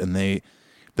of this and the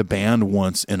band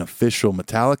wants an official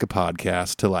Metallica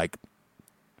podcast to like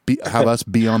have us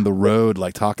be on the road,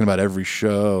 like talking about every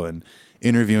show and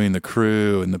interviewing the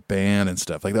crew and the band and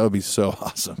stuff. Like that would be so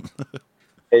awesome.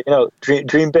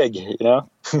 Dream big,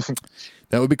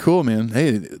 That would be cool, man.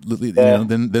 Hey,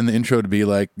 then the intro would be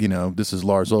like, this is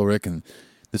Lars Ulrich, and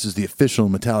this is the official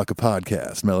Metallica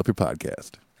podcast, Metal Up Your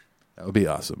Podcast. That would be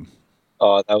awesome.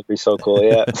 Oh, that would be so cool,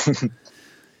 yeah. I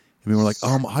mean, we're like,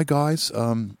 hi guys,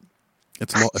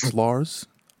 it's Lars.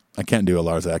 I can't do a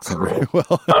Lars accent very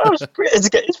well.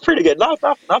 It's pretty good, not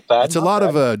bad. It's a lot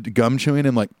of gum chewing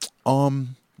and like, a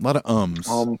lot of ums.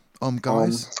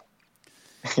 Guys.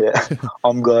 Yeah,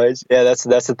 guys. Yeah, that's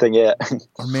the thing. Yeah,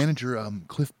 our manager,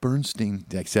 Cliff Bernstein.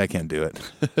 I can't do it.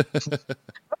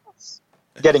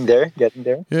 Getting there.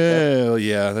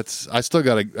 Yeah. That's. I still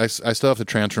have to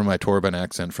transfer my Torben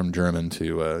accent from German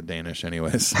to Danish,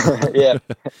 anyways. Yeah,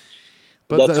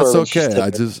 but that's okay.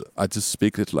 I just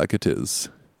speak it like it is.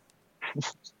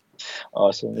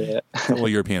 Awesome. Yeah. Well,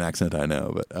 European accent, I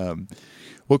know, but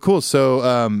well, cool.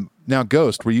 So now,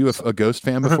 Ghost. Were you a Ghost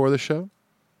fan before the show?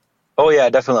 Oh yeah,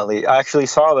 definitely. I actually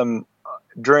saw them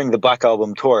during the Black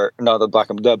Album tour. No, the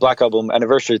Black Album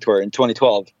anniversary tour in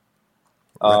 2012.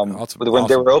 When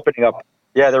they were opening up.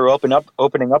 Yeah, they were opening up for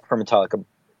Metallica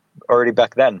already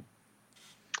back then.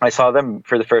 I saw them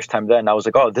for the first time then. I was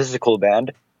like, oh, this is a cool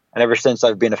band. And ever since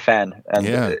I've been a fan. And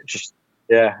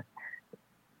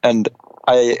And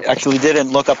I actually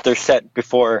didn't look up their set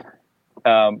before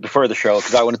the show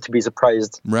because I wanted to be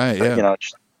surprised. Right. Yeah.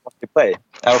 Just what they play.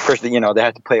 And of course, they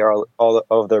had to play all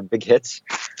of their big hits,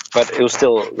 but it was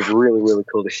really, really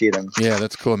cool to see them. Yeah,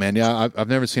 that's cool, man. Yeah, I've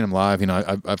never seen them live.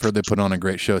 I've heard they put on a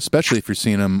great show, especially if you're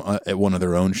seeing them at one of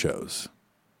their own shows.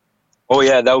 Oh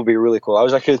yeah, that would be really cool. I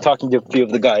was actually talking to a few of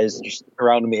the guys just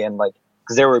around me, and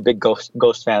because they were big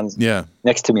Ghost fans. Yeah.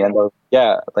 Next to me, and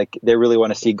they really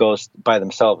want to see Ghost by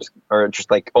themselves, or just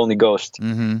only Ghost,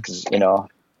 because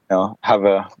have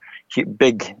a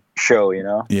big show.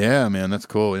 Yeah, man, that's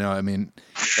cool. I mean,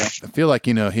 I feel like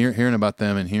hearing about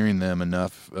them and hearing them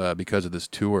enough because of this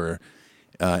tour,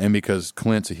 and because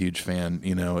Clint's a huge fan.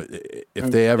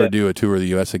 If they ever do a tour of the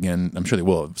U.S. again, I'm sure they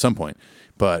will at some point.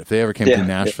 But if they ever came to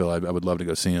Nashville, I would love to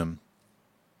go see them.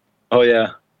 Oh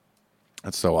yeah,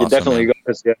 that's so awesome. Definitely go,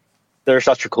 because they're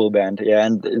such a cool band. Yeah,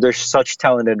 and they're such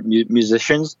talented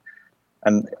musicians,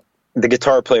 and the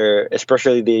guitar player,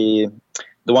 especially the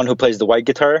one who plays the white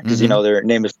guitar, because their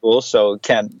name is cool, so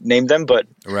can't name them. But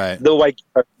the white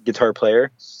guitar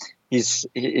player, he's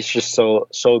just so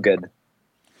good.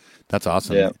 That's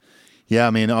awesome. Yeah, I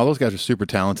mean, all those guys are super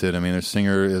talented. I mean, their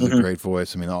singer is a great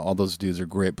voice. I mean, all those dudes are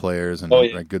great players and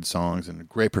write good songs and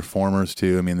great performers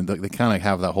too. I mean, they kind of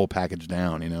have that whole package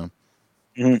down.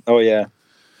 Oh yeah,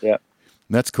 yeah.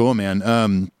 That's cool,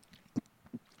 man.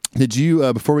 Did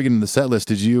you before we get into the set list?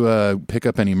 Did you pick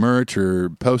up any merch or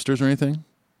posters or anything?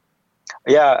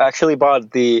 Yeah, I actually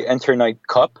bought the Enter Night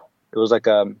cup. It was like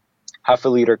a half a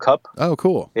liter cup. Oh,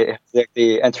 cool. It had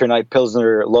the Enter Night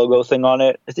Pilsner logo thing on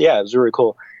it. Yeah, it was really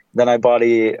cool. Then I bought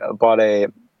a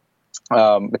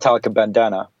Metallica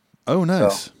bandana. Oh,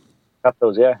 nice. So, got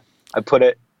those, yeah. I put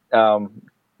it,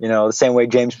 the same way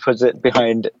James puts it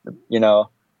behind,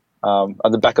 on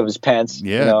the back of his pants,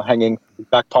 hanging in his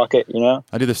back pocket,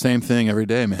 I do the same thing every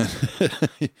day, man.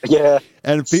 Yeah.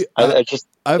 And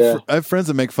I have friends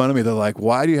that make fun of me. They're like,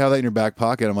 why do you have that in your back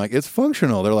pocket? I'm like, it's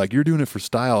functional. They're like, you're doing it for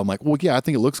style. I'm like, well, yeah, I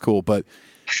think it looks cool, but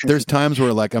there's times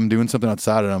where I'm doing something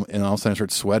outside and all of a sudden I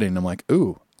start sweating. And I'm like,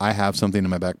 ooh, I have something in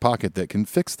my back pocket that can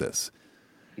fix this.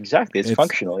 Exactly. It's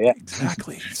functional. Yeah,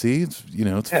 exactly. See, it's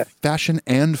fashion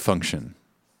and function.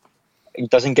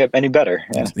 It doesn't get any better.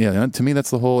 Yeah. To me,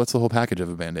 that's the whole package of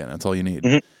a bandana. That's all you need.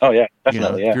 Mm-hmm. Oh yeah,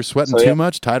 definitely. If you're sweating too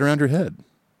much, tie it around your head.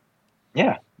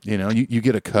 Yeah. You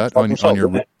get a cut on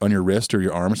your wrist or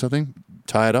your arm or something,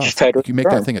 tie it off. You make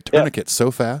that thing a tourniquet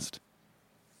so fast.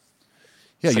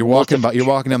 Yeah, you're walking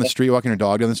down the street, walking your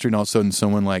dog down the street, and all of a sudden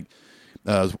someone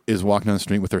is walking down the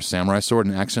street with their samurai sword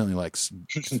and accidentally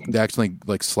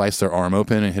slice their arm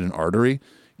open and hit an artery,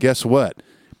 Guess what?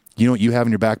 You know what you have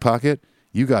in your back pocket?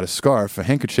 You got a scarf, a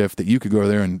handkerchief that you could go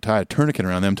there and tie a tourniquet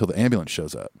around them until the ambulance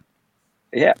shows up.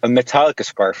 Yeah, a Metallica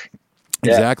scarf.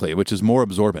 Yeah. Exactly, which is more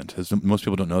absorbent. As most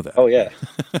people don't know that. Oh yeah,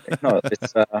 no,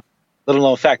 it's a little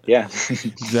known fact. Yeah,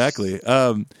 exactly.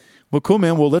 Well, cool,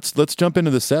 man. Well, let's jump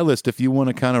into the set list if you want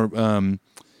to kind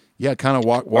of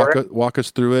walk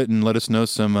us through it and let us know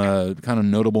some kind of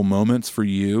notable moments for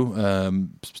you.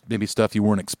 Maybe stuff you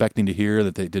weren't expecting to hear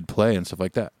that they did play and stuff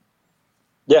like that.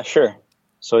 Yeah, sure.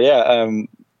 So yeah,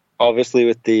 obviously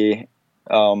with the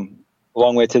Long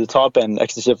Way to the Top and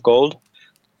Ecstasy of Gold,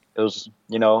 it was,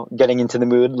 getting into the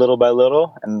mood little by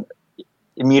little, and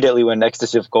immediately when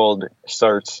Ecstasy of Gold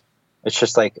starts, it's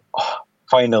just like, oh,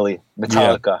 finally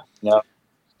Metallica. Yeah.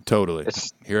 Totally.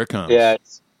 Here it comes. Yeah.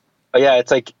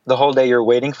 It's like the whole day you're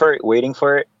waiting for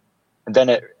it, and then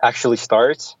it actually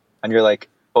starts, and you're like,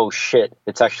 oh shit,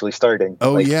 it's actually starting.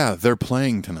 Oh yeah, they're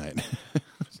playing tonight.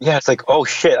 Yeah, it's like, oh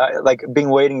shit, like been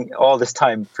waiting all this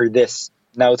time for this.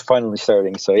 Now it's finally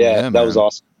starting. So yeah, that was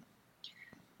awesome.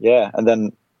 Yeah, and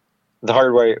then the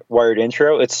hardwired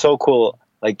intro, it's so cool.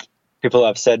 Like people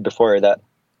have said before that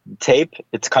tape,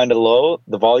 it's kind of low,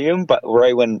 the volume, but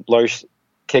right when Lars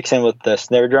kicks in with the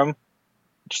snare drum,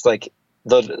 just like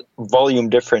the volume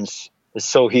difference is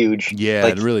so huge. Yeah,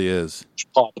 like, it really is.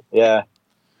 Pop. Yeah.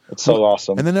 It's so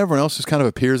awesome. And then everyone else just kind of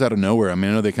appears out of nowhere. I mean,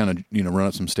 I know they kind of, run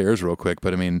up some stairs real quick,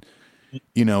 but I mean,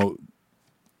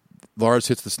 Lars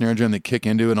hits the snare drum, they kick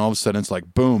into it, and all of a sudden it's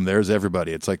like, boom, there's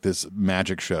everybody. It's like this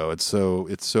magic show. It's so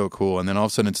cool. And then all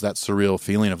of a sudden it's that surreal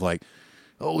feeling of like,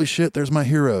 holy shit, there's my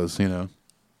heroes,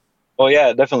 Oh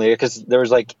yeah, definitely. Because there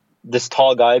was like this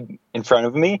tall guy in front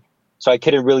of me, so I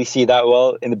couldn't really see that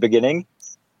well in the beginning.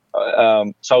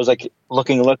 So I was like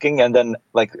looking, and then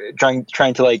like trying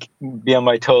to like be on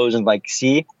my toes and like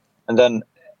see, and then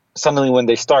suddenly when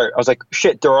they start, I was like,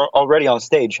 shit, they're already on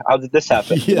stage. How did this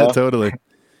happen? Yeah, totally.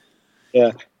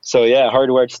 Yeah. So yeah,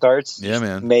 Hardwired starts. Yeah,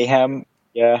 man. Mayhem.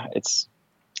 Yeah, it's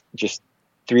just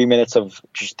 3 minutes of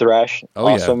just thrash. Oh,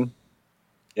 awesome.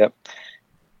 Yeah. Yep.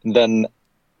 And then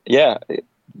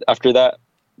after that,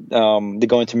 they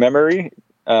go into Memory.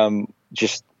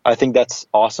 I think that's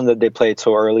awesome that they played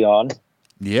so early on.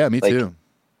 Yeah, me too.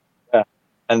 Yeah.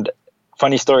 And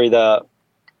funny story, the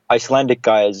Icelandic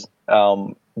guys,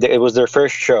 it was their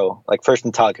first show, like first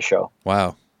Metallica show.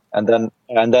 Wow. And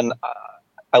then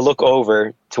I look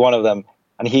over to one of them,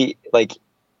 and he, like,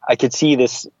 I could see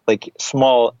this like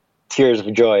small tears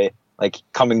of joy like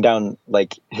coming down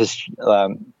like his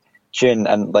chin,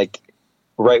 and like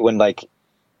right when like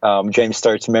James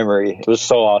starts Memory. It was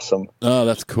so awesome. Oh,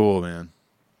 that's cool, man.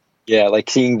 Yeah, like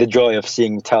seeing the joy of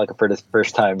seeing Metallica for the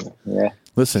first time. Yeah.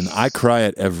 Listen, I cry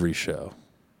at every show.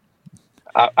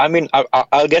 I mean,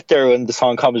 I'll get there when the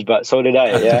song comes, but so did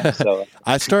I. Yeah. So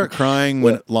I start crying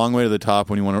when Long Way to the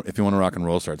Top if you want to rock and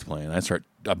roll starts playing. I start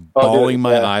bawling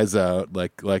my eyes out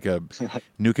like a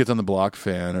New Kids on the Block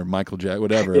fan or Michael Jackson,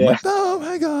 whatever. I'm like, oh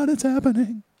my god, it's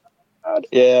happening.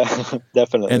 Yeah,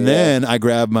 definitely. And then I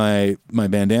grab my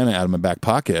bandana out of my back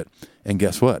pocket, and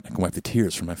guess what? I can wipe the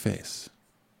tears from my face.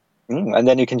 And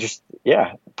then you can just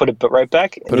put it right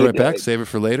back. Put it right back. Save it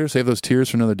for later. Save those tears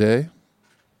for another day.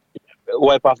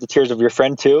 Wipe off the tears of your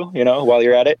friend too, while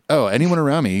you're at it. Oh, anyone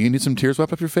around me, you need some tears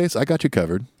wiped off your face? I got you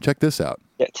covered. Check this out.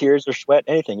 Yeah, tears or sweat,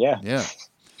 anything, yeah. Yeah.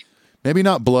 Maybe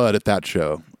not blood at that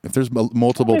show. If there's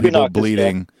multiple people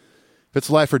bleeding, if it's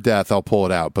life or death, I'll pull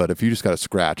it out. But if you just got a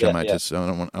scratch, I might just, I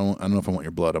don't know if I want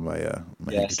your blood on my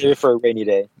handkerchief. Save it for a rainy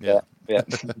day. Yeah.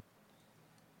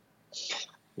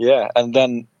 Yeah, and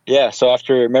then, so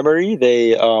after Memory,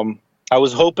 they, I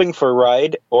was hoping for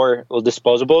Ride or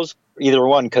Disposables, either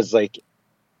one, because like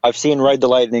I've seen Ride the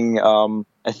Lightning,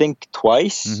 I think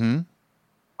twice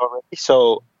already.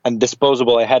 So, and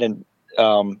Disposable I hadn't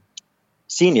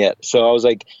seen yet. So I was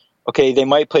like, okay, they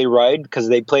might play Ride because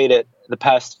they played it the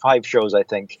past 5 shows, I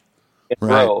think, in a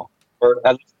row, or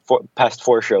at least past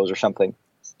 4 shows or something.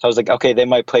 So I was like, okay, they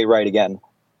might play Ride again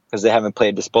because they haven't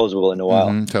played Disposable in a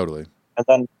while. Totally. And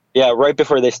then, right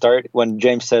before they start, when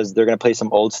James says they're going to play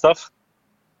some old stuff,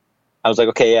 I was like,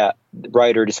 okay,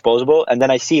 Ride or Disposable. And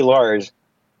then I see Lars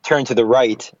turn to the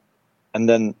right, and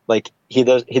then like he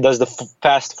does the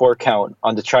fast 4 count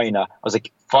on the China. I was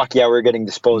like, fuck yeah, we're getting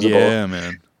Disposable. Yeah,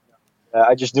 man.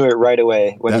 I just knew it right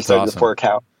away when he started the 4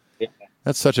 count. Yeah.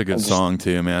 That's such a good song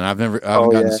too, man. I haven't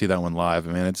gotten to see that one live.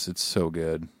 Man, it's so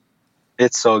good.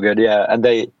 It's so good, yeah. And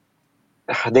they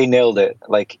nailed it.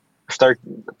 Like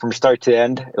from start to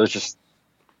end, it was just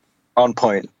on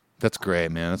point. That's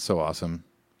great, man. That's so awesome.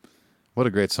 What a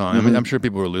great song. I mean, I'm sure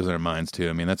people were losing their minds too.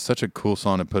 I mean, that's such a cool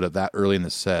song to put it that early in the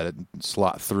set at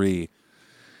slot 3.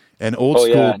 And old Oh,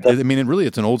 school, yeah, I mean, really,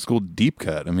 it's an old school deep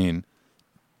cut. I mean,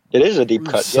 it is a deep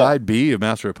cut. side B of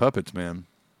Master of Puppets, man.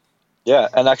 Yeah,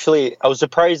 and actually, I was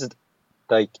surprised,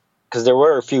 like, because there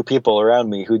were a few people around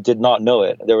me who did not know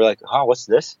it. They were like, "Oh, what's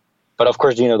this?" But of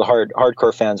course, the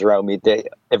hardcore fans around me,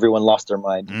 everyone lost their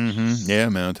mind. Mm-hmm. Yeah,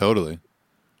 man, totally.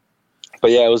 But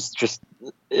yeah,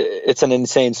 it's an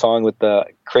insane song with the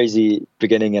crazy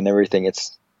beginning and everything.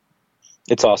 It's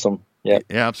awesome. Yeah.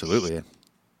 Yeah, absolutely.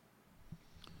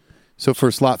 So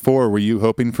for slot 4, were you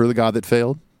hoping for The God That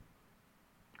Failed?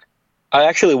 I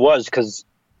actually was, because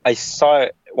I saw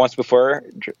it once before,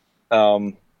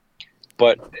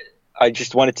 but I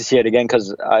just wanted to see it again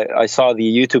because I saw the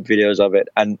YouTube videos of it,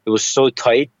 and it was so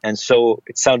tight and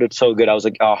it sounded so good. I was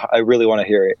like, oh, I really want to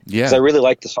hear it. Yeah. Because I really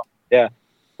like the song. Yeah.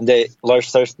 And Lars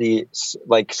starts the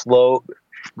like slow,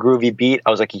 groovy beat. I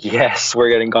was like, yes, we're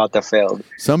getting God That Failed.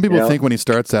 Some people think when he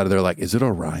starts out, they're like, is it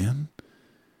Orion?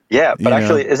 Yeah, but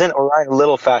actually, isn't Orion a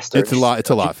little faster? It's a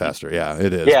lot faster. Yeah,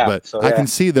 it is. Yeah, but so, I can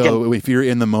see though, if you're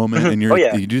in the moment and you're,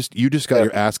 you just got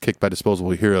your ass kicked by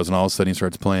Disposable Heroes, and all of a sudden he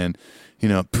starts playing,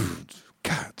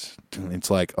 God, it's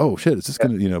like, oh shit, is this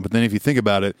gonna, But then if you think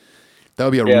about it, that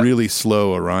would be a really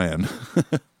slow Orion.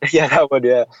 Yeah, that would,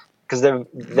 yeah, because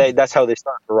that's how they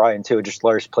start Orion too, just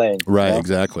Lars playing. Right,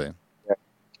 exactly. Yeah.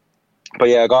 But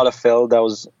yeah, God That Failed. That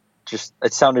was just,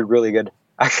 it sounded really good.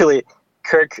 Actually,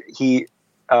 Kirk, he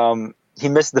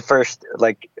missed the first,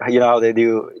 like, how they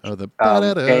do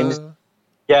James.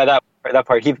 Yeah, that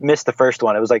part. He missed the first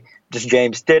one. It was like just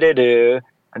James did-do,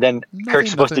 and then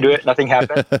Kirk's supposed to do it. Nothing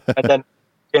happened, and then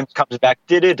James comes back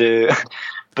did-do,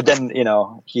 but then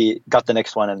he got the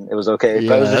next one and it was okay. Yeah,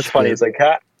 but it was just funny. It's like,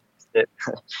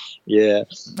 yeah.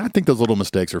 I think those little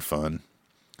mistakes are fun.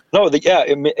 No,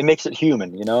 it makes it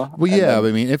human, Well, yeah,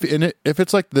 I mean, if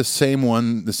it's like the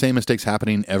same mistakes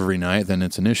happening every night, then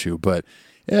it's an issue. But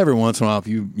every once in a while, if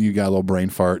you got a little brain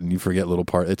fart and you forget a little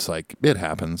part, it's like, it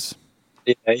happens.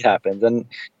 Yeah, it happens. And,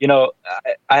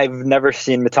 I've never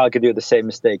seen Metallica do the same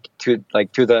mistake two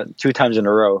times in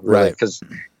a row, really, right? Because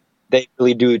they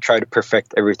really do try to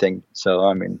perfect everything. So,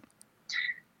 I mean,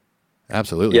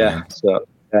 absolutely. Yeah. Man. So,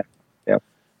 yeah.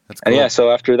 That's cool. And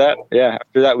so after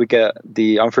that, we get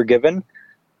the Unforgiven.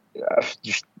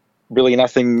 Just really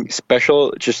nothing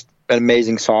special, just an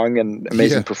amazing song and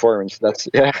amazing performance. That's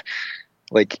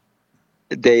like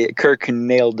Kirk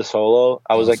nailed the solo.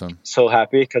 I was awesome. like so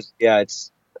happy because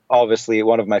it's obviously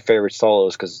one of my favorite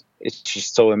solos because it's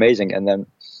just so amazing. And then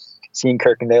seeing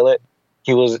Kirk nail it,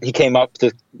 he came up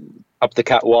the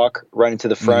catwalk, right into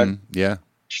the front,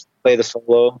 just play the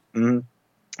solo.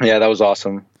 Yeah, that was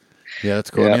awesome. Yeah,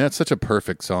 that's cool. I mean, that's such a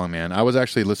perfect song, man. I was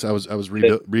actually I was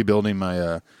rebuilding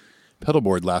my pedal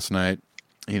board last night,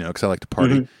 because I like to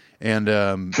party, and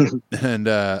I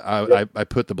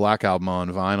put the Black Album on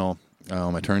vinyl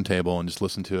on my turntable and just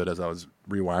listened to it as I was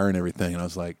rewiring everything, and I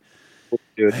was like,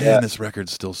 man, this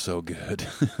record's still so good.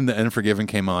 And the Unforgiven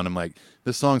came on. I'm like,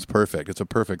 this song's perfect. It's a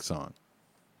perfect song.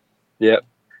 Yeah,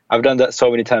 I've done that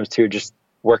so many times too. Just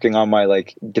working on my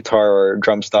like guitar or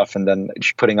drum stuff, and then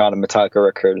just putting on a Metallica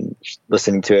record and just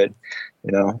listening to it,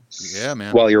 Yeah,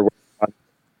 man. While you're working on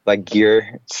like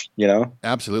gear,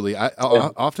 Absolutely. I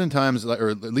oftentimes, or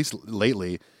at least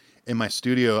lately, in my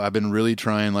studio, I've been really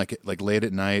trying like late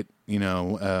at night, when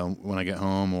I get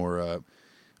home or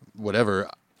whatever,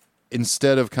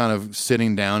 instead of kind of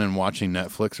sitting down and watching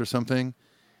Netflix or something,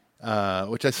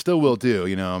 which I still will do.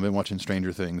 I've been watching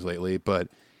Stranger Things lately, but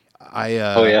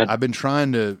I've been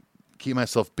trying to keep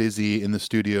myself busy in the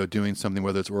studio doing something,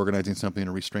 whether it's organizing something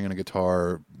or restringing a guitar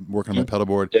or working on my pedal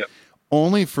board,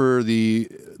 only for the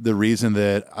reason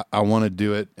that I want to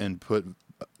do it and put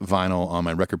vinyl on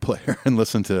my record player and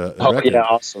listen to a record. Yeah,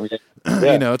 awesome.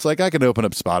 Yeah. It's like I can open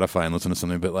up Spotify and listen to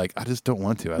something, but like I just don't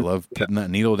want to. I love putting that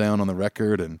needle down on the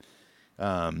record, and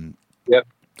and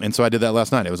so I did that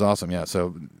last night. It was awesome. Yeah,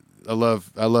 so I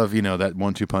love that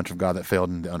 1-2 punch of God That Failed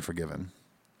and Unforgiven.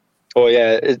 Oh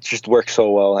yeah, it just worked so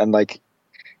well, and like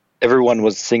everyone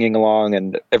was singing along,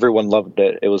 and everyone loved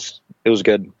it. It was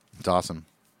good. It's awesome.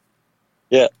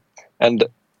 Yeah, and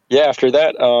after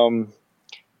that,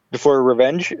 before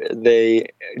Revenge,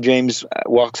 James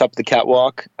walks up the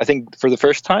catwalk. I think for the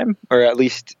first time, or at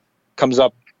least comes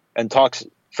up and talks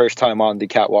first time on the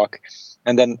catwalk,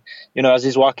 and then as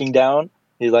he's walking down,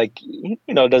 he like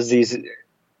does these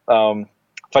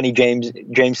funny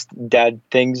James dad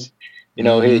things.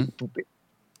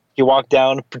 He walked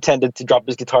down, pretended to drop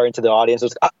his guitar into the audience. It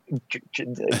was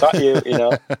got you,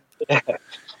 That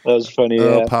was funny.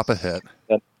 Oh, Papa hit.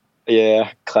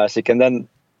 Yeah, classic. And then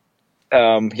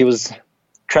he was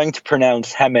trying to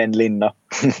pronounce Hämeenlinna,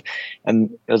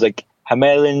 and it was like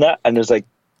Hämeenlinna, and it was like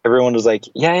everyone was like,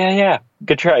 yeah,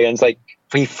 good try. And it's like,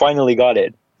 he finally got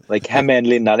it. Like,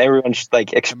 Hämeenlinna, and everyone just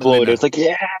like exploded. It's like,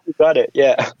 yeah, he got it.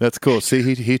 Yeah. That's cool.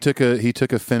 See, he took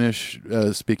a Finnish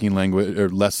speaking language or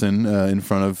lesson in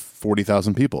front of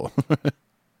 40,000 people.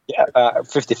 Yeah,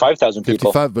 55,000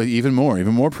 people. 55, but even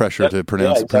more pressure to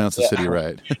pronounce the city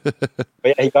right.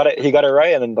 But yeah, he got it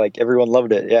right, and then like everyone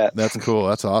loved it. Yeah, that's cool.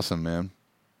 That's awesome, man.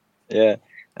 Yeah,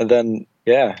 and then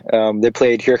they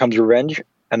played "Here Comes Revenge,"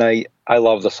 and I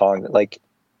love the song. Like,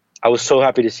 I was so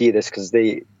happy to see this because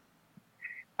they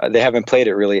haven't played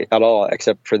it really at all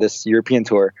except for this European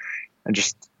tour, and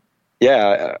just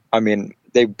I mean,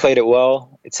 they played it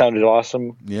well. It sounded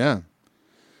awesome. Yeah.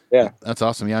 Yeah, that's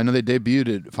awesome. Yeah, I know they debuted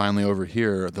it finally over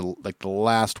here the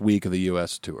last week of the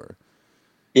U.S. tour.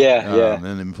 Yeah. And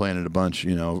they've been playing it a bunch,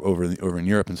 over in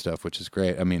Europe and stuff, which is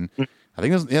great. I mean, I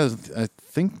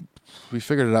think we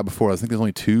figured it out before. I think there's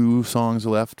only 2 songs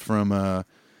left from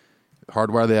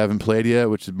Hardwire they haven't played yet,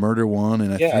 which is Murder One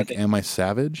and I think Am I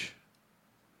Savage.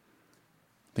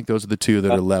 I think those are the 2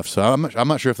 that are left. So I'm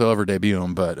not sure if they'll ever debut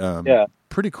them, but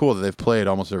pretty cool that they've played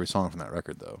almost every song from that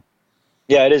record, though.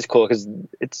 Yeah, it is cool because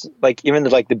it's like even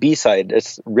the B side,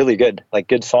 it's really good, like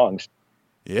good songs.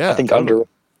 Yeah, I think totally.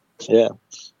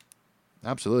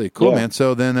 Absolutely cool, man.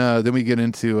 So then we get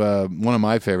into one of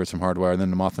my favorites from Hardwire, and then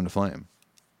the Moth and the Flame.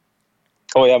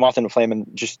 Oh yeah, Moth and the Flame, and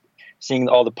just seeing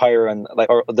all the pyro and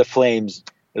or the flames,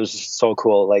 it was just so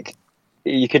cool. Like,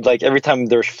 you could every time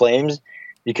there's flames,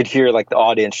 you could hear the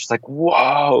audience just like,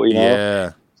 whoa,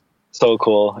 Yeah, so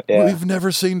cool. Yeah, we've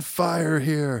never seen fire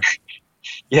here.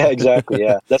 Yeah, exactly.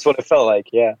 Yeah, that's what it felt like.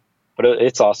 Yeah, but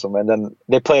it's awesome. And then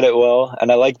they played it well,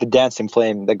 and I like the dancing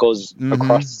flame that goes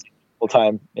across the whole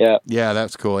time. Yeah,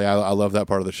 that's cool. Yeah, I love that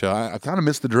part of the show. I kind of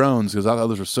missed the drones because I thought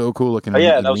those were so cool looking. Oh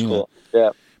yeah, that was cool. Yeah,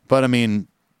 but I mean,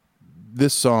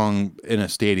 this song in a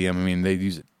stadium. I mean, they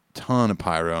use a ton of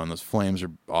pyro, and those flames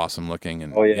are awesome looking.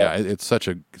 And it's such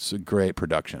a great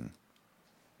production.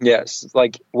 Yes,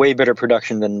 like way better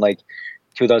production than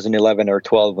 2011 or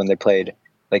 12 when they played.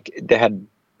 Like, they had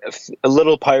a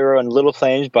little pyro and little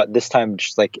flames, but this time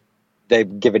just they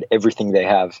give it everything they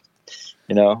have,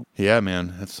 Yeah,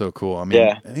 man, that's so cool. I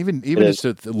mean, and even just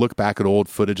to look back at old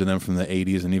footage of them from the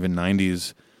 80s and even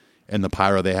 90s and the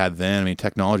pyro they had then. I mean,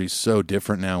 technology is so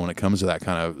different now when it comes to that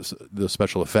kind of the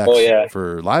special effects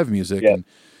for live music. Yeah.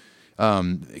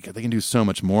 And they can do so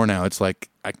much more now. It's like,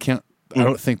 I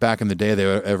don't think back in the day they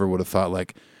ever would have thought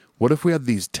what if we had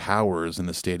these towers in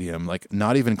the stadium,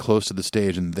 not even close to the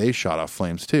stage, and they shot off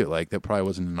flames too? That probably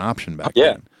wasn't an option back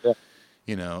then.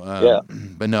 Yeah.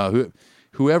 But no,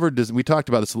 whoever does, we talked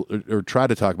about this or tried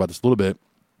to talk about this a little bit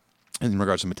in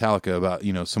regards to Metallica about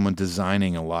someone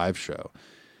designing a live show,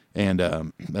 and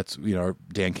that's our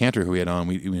Dan Cantor who we had on.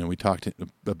 We talked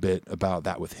a bit about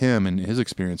that with him and his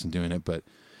experience in doing it, but.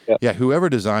 Yeah, whoever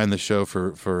designed the show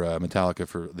for Metallica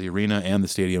for the arena and the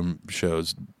stadium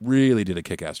shows really did a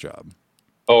kick-ass job.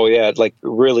 Oh yeah,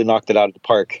 really knocked it out of the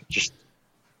park. Just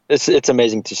it's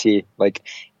amazing to see,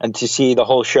 and to see the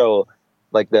whole show,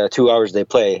 the 2 hours they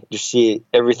play, just see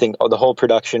everything, the whole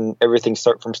production, everything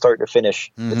from start to finish.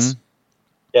 Mm-hmm. It's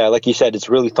like you said, it's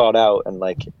really thought out and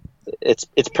it's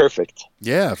perfect.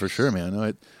 Yeah, for sure,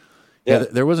 man.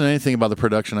 There wasn't anything about the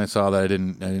production I saw that I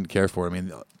didn't care for. I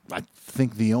mean, I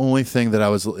think the only thing that I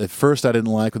was at first I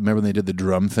didn't like, remember when they did the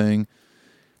drum thing,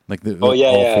 all four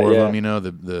of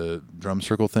them, the drum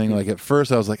circle thing. At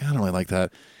first I was like, I don't really like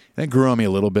that. And it grew on me a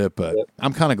little bit, but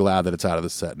I'm kind of glad that it's out of the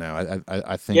set now.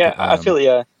 I think. Yeah, I feel.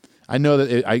 Yeah. I know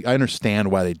that I understand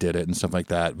why they did it and stuff like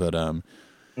that, but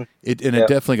it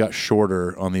definitely got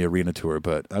shorter on the arena tour.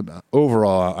 But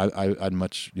overall, I'd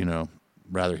much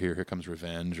rather hear "Here Comes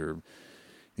Revenge" or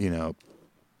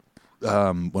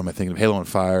what am I thinking of? "Halo on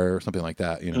Fire" or something like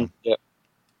that.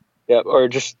 Yeah, or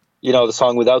just the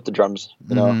song without the drums.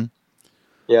 Mm-hmm.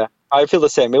 Yeah, I feel the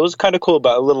same. It was kind of cool,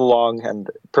 but a little long, and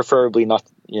preferably not.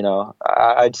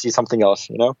 I'd see something else.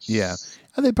 Yeah,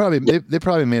 and they probably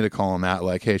made a call on that.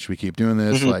 Hey, should we keep doing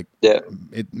this? Mm-hmm.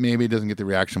 It maybe doesn't get the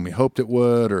reaction we hoped it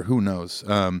would, or who knows.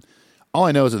 All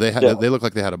I know is that they look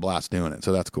like they had a blast doing it,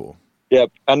 so that's cool. Yeah,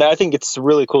 and I think it's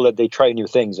really cool that they try new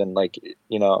things and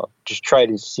just try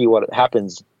to see what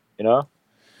happens.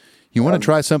 You want to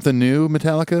try something new,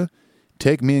 Metallica?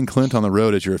 Take me and Clint on the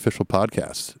road as your official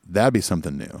podcast. That'd be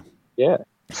something new. Yeah.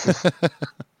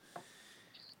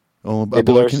 Oh, a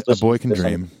boy can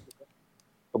dream.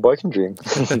 A boy can dream.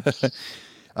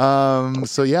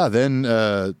 So yeah, then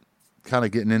kind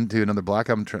of getting into another Black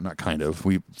Album track. Not kind of.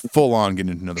 We full on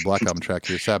getting into another Black Album track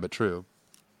here. Sad but true.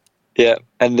 Yeah,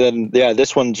 and then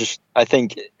this one just I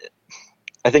think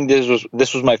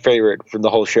this was my favorite from the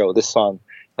whole show. This song,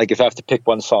 Like if I have to pick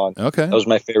one song, Okay. that was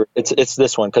my favorite. It's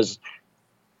this one because,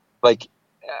 like,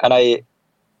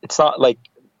 it's not like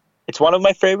it's one of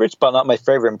my favorites, but not my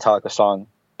favorite Metallica song.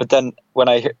 But then when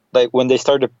they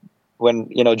started,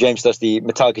 when James does the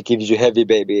Metallica Gives You Heavy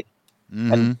Baby,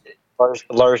 and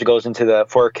Lars goes into the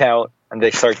 4 count and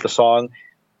they start the song,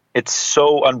 it's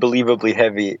so unbelievably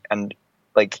heavy and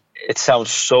like it sounds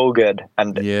so good.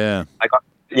 And Yeah. I got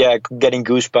getting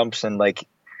goosebumps and like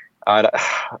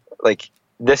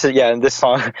this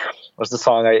song was the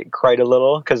song I cried a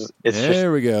little because it's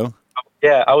There we go.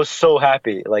 I was so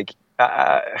happy, like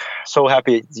so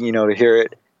happy, to hear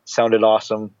it. Sounded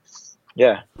awesome.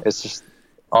 Yeah, it's just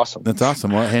awesome. That's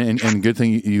awesome. Well, and good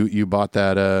thing you bought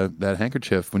that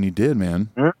handkerchief when you did, man.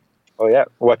 Mm-hmm. Oh yeah,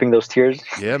 wiping those tears.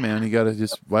 Yeah, man. You got to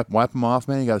just wipe them off,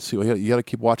 man. You got to see. You got to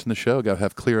keep watching the show. Got to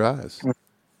have clear eyes.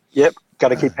 Yep, got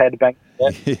to keep head bang.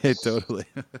 Yeah, totally.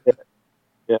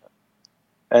 Yeah.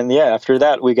 And after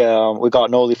that we got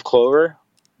No Leaf Clover,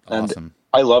 and Awesome.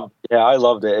 I loved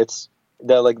it. It's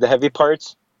the heavy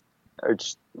parts are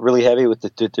just really heavy with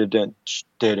the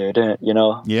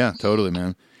Yeah, totally,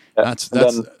 man. Yeah.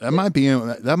 That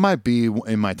might be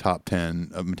in my top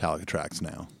 10 of Metallica tracks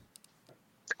now.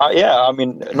 I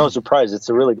mean, no surprise, it's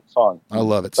a really good song. I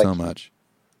love it so much.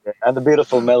 And the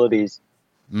beautiful melodies,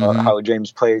 how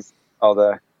James plays all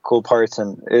the cool parts,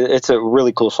 and it's a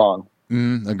really cool song.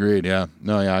 Agreed. Yeah.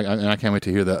 No. Yeah. I can't wait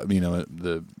to hear that.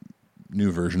 The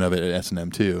new version of it at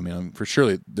S&M too. I mean, for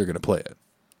surely they're going to play it.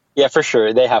 Yeah, for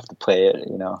sure, they have to play it.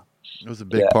 It was a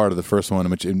big part of the first one,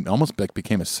 which it almost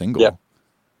became a single. Yeah.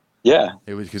 Yeah.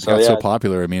 It was because it got so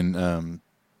popular. I mean,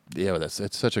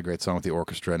 it's such a great song with the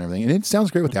orchestra and everything, and it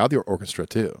sounds great without the orchestra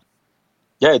too.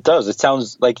 Yeah, it does. It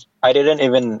sounds like I didn't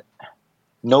even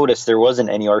notice there wasn't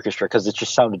any orchestra because it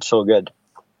just sounded so good.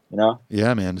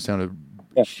 Yeah, man, it sounded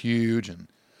huge, and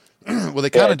well, they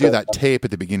kind of do that tape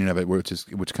at the beginning of it,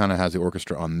 which kind of has the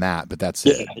orchestra on that, but that's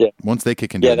it. Yeah. Once they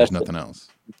kick into it, there's nothing else.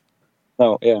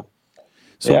 Oh yeah.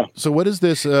 So what is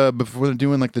this? Before they're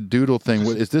doing like the doodle thing,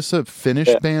 what is this? A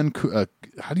Finnish band?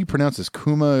 How do you pronounce this?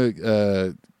 Kuma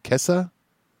Kesa?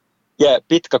 Yeah,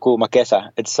 Pitkä kuuma kesä.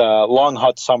 It's long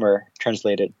hot summer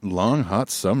translated. Long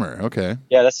hot summer. Okay.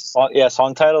 Yeah, that's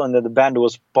song title, and then the band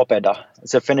was Popeda.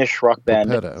 It's a Finnish rock band.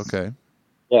 Popeda. Okay.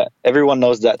 Yeah, everyone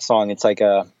knows that song. It's like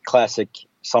a classic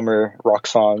summer rock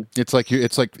song. It's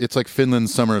like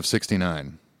Finland's Summer of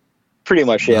 '69. Pretty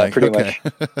much, yeah. Like, pretty much.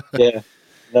 Yeah.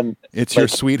 Then it's your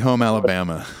sweet home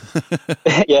Alabama.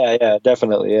 yeah,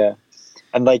 definitely, yeah.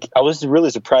 And like I was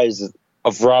really surprised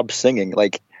of Rob singing.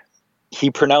 Like he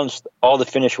pronounced all the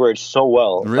Finnish words so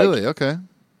well. Really? Okay.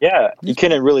 Yeah, you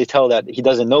couldn't really tell that he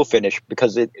doesn't know Finnish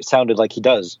because it sounded like he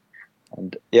does.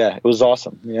 And yeah, it was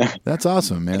awesome. Yeah. That's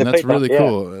awesome, man. That's really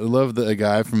cool. I love that a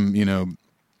guy from,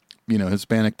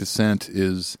 Hispanic descent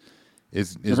is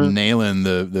nailing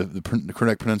the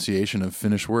correct pronunciation of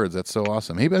Finnish words. That's so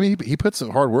awesome. He puts some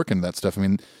hard work into that stuff. I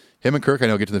mean, him and Kirk, I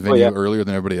know, get to the venue earlier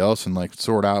than everybody else and like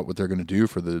sort out what they're going to do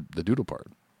for the doodle part.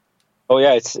 Oh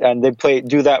yeah, and they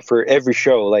do that for every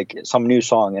show, like some new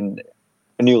song and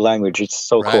a new language. It's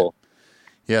so cool.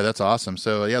 Yeah, that's awesome.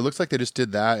 So yeah, it looks like they just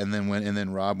did that, and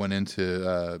then Rob went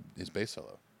into his bass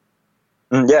solo.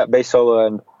 Yeah, bass solo,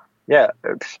 and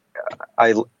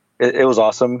it was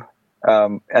awesome.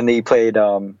 And he played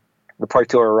the part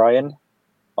to Orion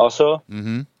also.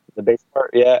 Mm-hmm. The bass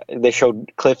part. Yeah, they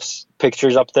showed Cliff's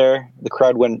pictures up there. The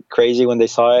crowd went crazy when they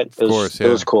saw it. It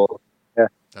was cool. Yeah,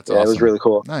 that's awesome. It was really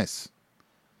cool. Nice.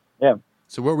 Yeah.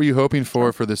 So what were you hoping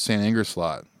for this Saint Anger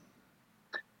slot?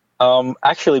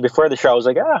 Actually, before the show, I was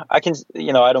like, I can,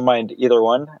 I don't mind either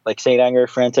one. Like Saint Anger,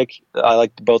 Frantic. I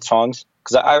liked both songs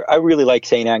because I really like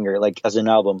Saint Anger, like as an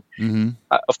album. Mm-hmm.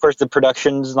 Of course, the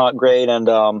production's not great, and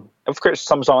of course,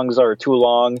 some songs are too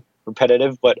long,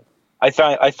 repetitive. But I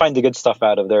find the good stuff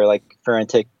out of there, like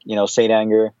Frantic, Saint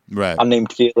Anger, right?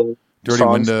 Unnamed Feeling, Dirty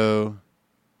songs. Window.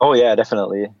 Oh yeah,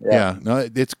 definitely. Yeah, no,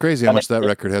 it's crazy how much that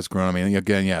record has grown. I mean,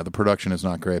 again, the production is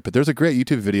not great, but there's a great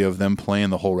YouTube video of them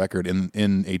playing the whole record in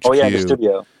HQ. Oh yeah, the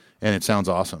studio, and it sounds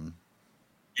awesome.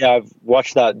 Yeah, I've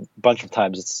watched that a bunch of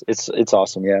times. It's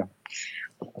awesome. Yeah,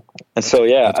 and so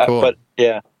that's cool. But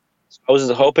yeah, I was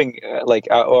hoping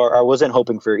I wasn't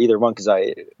hoping for either one because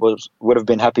I would have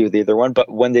been happy with either one.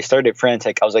 But when they started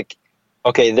Frantic, I was like,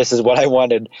 okay, this is what I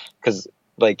wanted because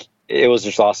like. It was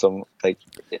just awesome. Like,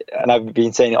 and I've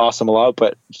been saying awesome a lot,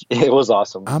 but it was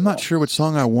awesome. I'm not sure which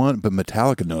song I want, but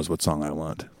Metallica knows what song I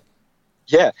want.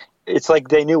 Yeah, it's like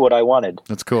they knew what I wanted.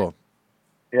 That's cool.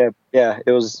 Yeah,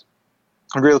 it was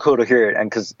really cool to hear it, and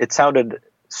because it sounded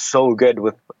so good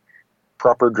with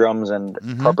proper drums and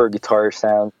proper guitar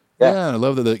sound. Yeah, and I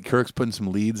love that Kirk's putting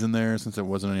some leads in there since there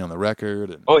wasn't any on the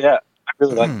record. And Oh yeah, I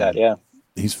really like that. Yeah,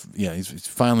 he's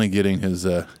finally getting his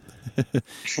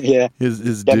yeah,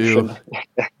 his due. redemption.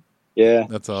 Yeah.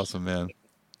 That's awesome, man.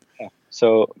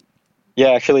 So,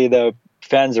 yeah, actually, the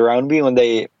fans around me when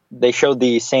they showed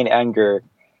the Saint Anger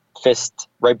fist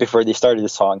right before they started the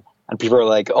song, and people are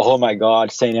like, "Oh my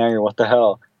God, Saint Anger, what the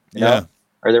hell?" You know?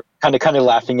 Or they're kind of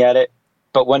laughing at it.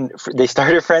 But when they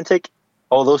started Frantic,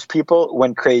 all those people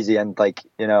went crazy, and like,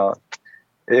 you know,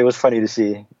 it was funny to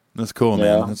see. That's cool,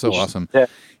 man. know? That's so awesome. Yeah.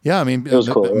 Yeah, I mean, It was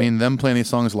cool, I mean, them playing these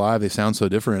songs live, they sound so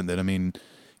different that, I mean,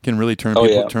 can really turn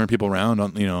people around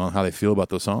on, you know, how they feel about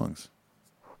those songs.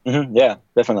 Mm-hmm. Yeah,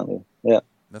 definitely. Yeah.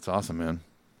 That's awesome, man.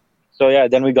 So yeah,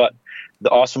 then we got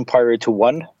the awesome Pyro to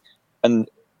 1, and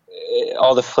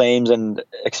all the flames and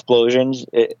explosions.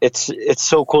 It's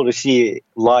so cool to see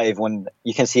live when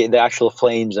you can see the actual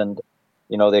flames and,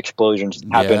 you know, the explosions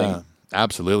happening. Yeah,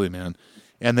 absolutely, man.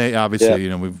 And they obviously, you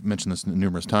know, we've mentioned this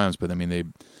numerous times, but I mean,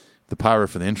 the pyro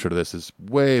for the intro to this is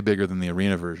way bigger than the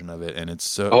arena version of it, and it's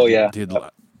so. Oh yeah, dude,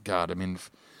 God, I mean,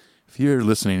 if you're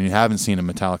listening and you haven't seen a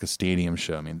Metallica stadium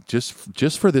show, I mean, just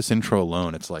for this intro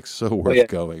alone, it's like so worth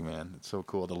going, man. It's so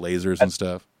cool, the lasers and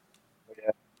stuff.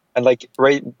 Yeah, and like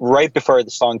right before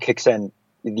the song kicks in,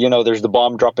 you know, there's the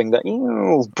bomb dropping,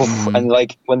 and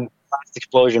like when the last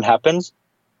explosion happens,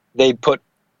 they put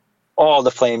all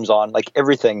the flames on, like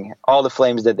everything, all the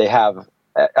flames that they have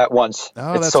at once.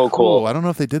 Oh, it's that's so cool. I don't know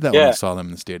if they did that when I saw them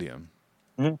in the stadium.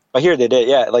 Mm-hmm. But here they did,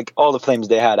 like all the flames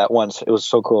they had at once. It was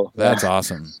so cool. That's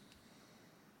awesome.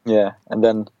 Yeah, and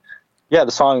then, the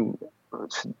song,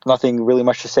 nothing really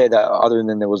much to say that other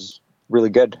than it was really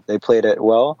good. They played it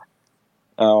well.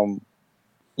 I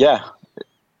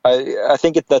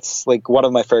think that's like one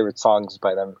of my favorite songs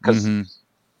by them because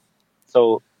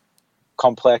so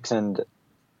complex and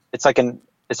it's like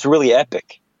it's really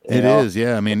epic. It is,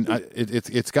 yeah. I mean,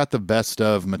 it's got the best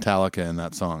of Metallica in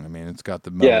that song. I mean, it's got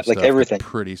the metal stuff, everything, the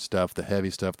pretty stuff, the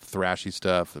heavy stuff, the thrashy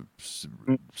stuff,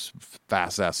 the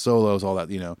fast ass solos, all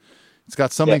that. You know, it's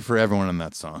got something for everyone in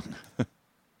that song.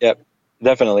 Yep,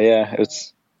 definitely. Yeah,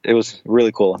 it was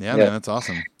really cool. Yeah, man, that's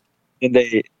awesome. And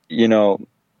they, you know,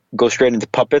 go straight into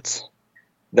Puppets.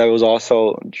 That was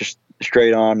also just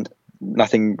straight on,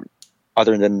 nothing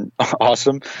other than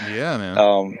awesome. Yeah,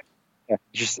 man.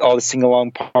 Just all the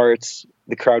sing-along parts,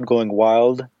 the crowd going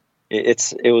wild.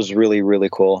 It was really, really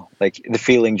cool. Like the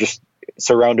feeling just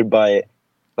surrounded by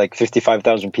like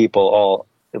 55,000 people all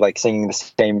like singing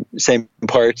the same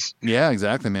parts. Yeah,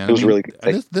 exactly, man. It was really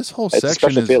like, this whole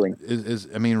section is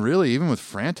I mean, really, even with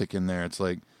Frantic in there, it's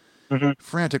like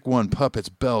Frantic 1, Puppets,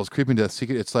 Bells, Creeping Death,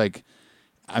 Secret. It's like,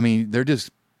 I mean, they're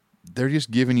just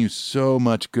giving you so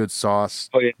much good sauce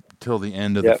till the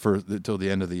end of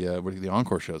the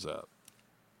encore shows up.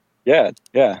 Yeah,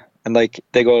 and like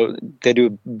they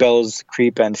do Bells,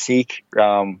 Creep, and Seek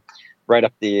right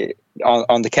up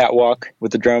on the catwalk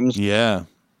with the drums. Yeah,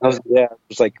 it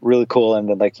was like really cool. And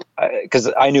then like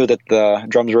because I knew that the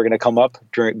drums were going to come up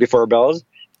before Bells,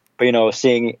 but you know,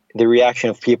 seeing the reaction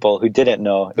of people who didn't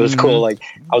know, it was cool. Like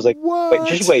I was like,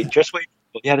 what? Wait, just wait.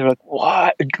 Yeah, they're like,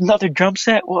 what? Another drum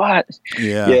set? What?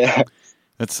 Yeah.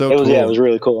 That's so cool. Yeah, it was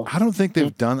really cool. I don't think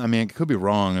they've done. I mean, it could be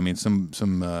wrong. I mean, some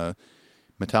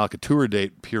Metallica tour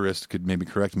date purist could maybe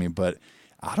correct me, but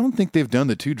I don't think they've done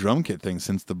the 2 drum kit thing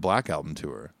since the Black Album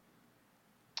tour.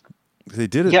 They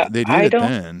did it. They did it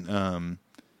then.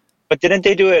 But didn't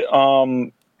they do it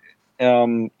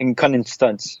in Cunning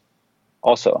Stunts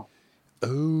also?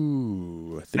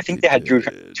 Oh, I think they had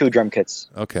 2 drum kits.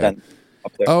 Okay. Then,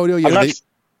 up there. Oh no, yeah.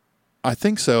 I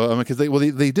think so. Because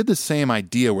they did the same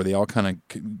idea where they all kind of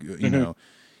you know,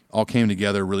 all came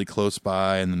together really close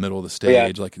by in the middle of the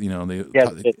stage. Like, you know, they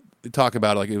talk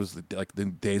about it like it was like the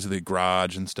days of the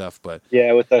garage and stuff. But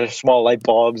with the small light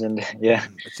bulbs and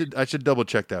I should double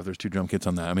check that if there's 2 drum kits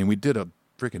on that. I mean, we did a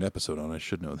freaking episode on it. I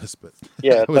should know this, but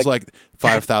it was like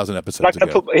 5,000 episodes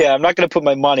ago. I'm not going to put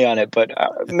my money on it, but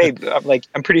maybe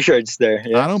I'm pretty sure it's there.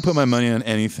 Yeah. I don't put my money on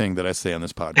anything that I say on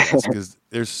this podcast because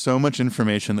there's so much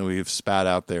information that we've spat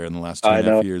out there in the last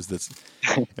 2.5 years. That's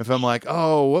if I'm like,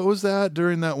 oh, what was that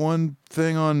during that one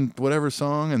thing on whatever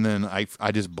song, and then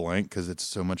I just blank because it's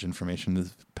so much information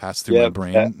that's passed through my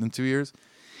brain in 2 years.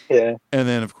 Yeah. And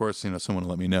then, of course, you know, someone will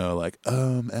let me know, like,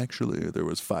 actually, there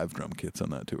was 5 drum kits on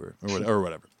that tour, or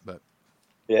whatever. But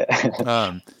it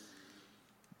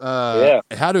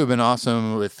had to have been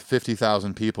awesome with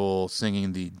 50,000 people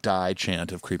singing the Die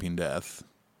chant of Creeping Death.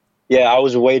 Yeah, I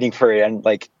was waiting for it, and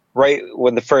like right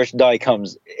when the first Die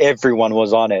comes, everyone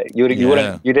was on it. You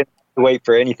didn't wait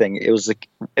for anything. It was like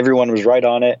everyone was right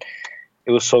on it.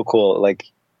 It was so cool.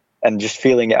 Like and just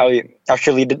feeling. I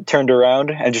actually turned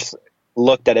around and just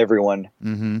looked at everyone,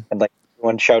 and like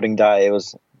everyone shouting "die." It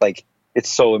was like it's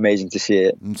so amazing to see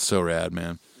it. It's so rad,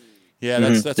 man. Yeah,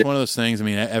 that's one of those things. I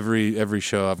mean, every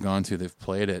show I've gone to, they've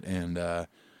played it, and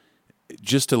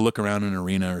just to look around an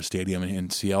arena or stadium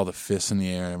and see all the fists in the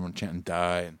air, everyone chanting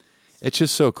 "die," and it's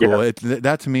just so cool. Yeah.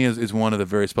 That to me is one of the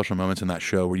very special moments in that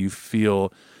show where you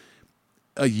feel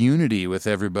a unity with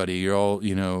everybody. You're all,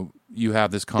 you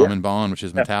have this common bond, which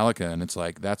is Metallica, and it's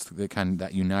like that's the kind of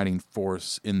that uniting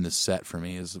force in the set for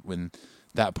me is when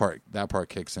that part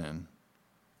kicks in.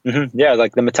 Yeah,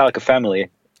 like the Metallica family,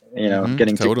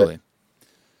 getting totally.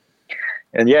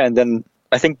 And and then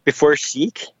I think before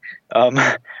Seek,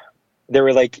 they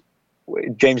were like,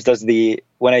 James does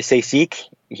when I say Seek,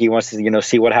 he wants to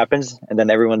see what happens, and then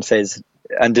everyone says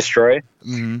and destroy,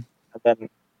 and then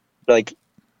like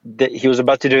he was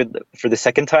about to do it for the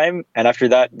second time, and after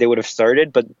that they would have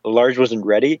started, but Lars wasn't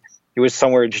ready. He was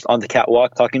somewhere just on the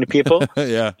catwalk talking to people.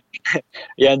 Yeah.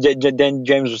 And then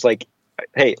James was like,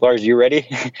 "Hey Lars, you ready?"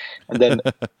 And then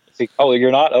it's like, "Oh,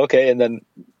 you're not? Okay." And then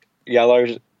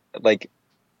Lars, like,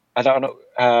 I don't know.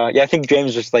 I think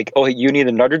James was like, "Oh, you need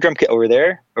another drum kit over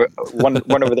there, or one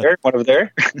over there, one over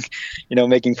there,"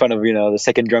 making fun of the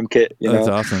second drum kit. That's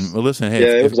awesome. Well, listen,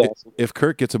 hey, awesome. If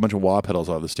Kurt gets a bunch of wah pedals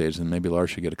off the stage, then maybe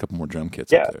Lars should get a couple more drum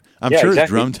kits Yeah. up there. I'm sure exactly. his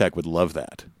drum tech would love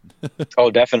that.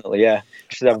 Oh, definitely, yeah.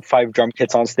 Just have 5 drum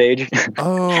kits on stage.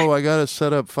 Oh, I gotta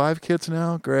set up 5 kits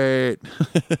now. Great.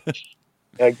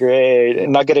 Yeah, great.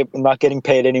 Not getting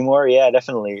paid anymore. Yeah,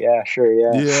 definitely. Yeah, sure.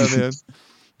 Yeah. Yeah, man.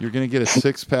 You're gonna get a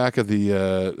 6-pack of the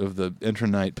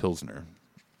Internight Pilsner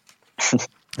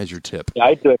as your tip. Yeah,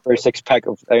 I'd do it for a 6-pack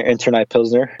of Internight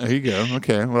Pilsner. There you go.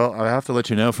 Okay. Well, I have to let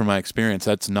you know from my experience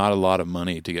that's not a lot of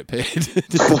money to get paid to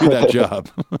do that job.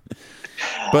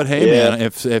 But hey, man,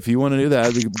 if you want to do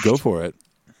that, go for it.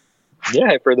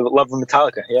 Yeah, for the love of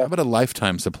Metallica. Yeah. How about a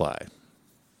lifetime supply?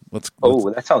 Let's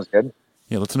that sounds good.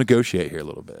 Yeah, let's negotiate here a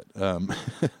little bit,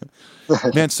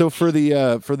 man. So for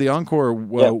the encore,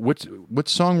 which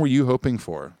song were you hoping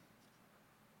for?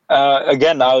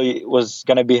 Again, I was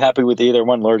gonna be happy with either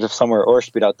one, Lords of Summer or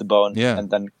Spit Out the Bone. Yeah, and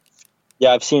then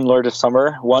I've seen Lords of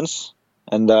Summer once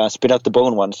and Spit Out the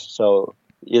Bone once, so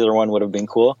either one would have been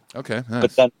cool. Okay, nice.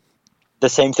 But then the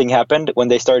same thing happened when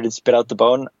they started Spit Out the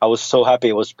Bone. I was so happy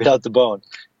it was Spit Out the Bone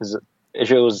because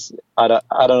it was I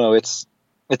don't know, it's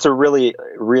a really,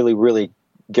 really, really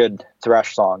good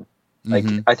thrash song. Like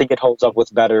I think it holds up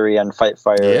with Battery and Fight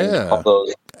Fire and all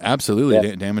those. Absolutely.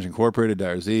 Yeah. Damage Incorporated,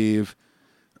 Dyer's Eve.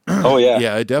 Oh yeah.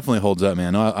 Yeah, it definitely holds up,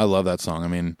 man. I love that song. I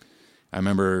mean, I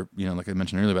remember, like I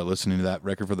mentioned earlier about listening to that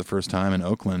record for the first time in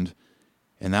Oakland,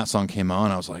 and that song came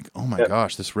on. I was like, oh my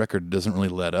gosh, this record doesn't really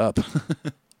let up.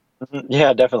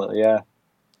 Yeah, definitely. Yeah.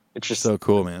 It's just so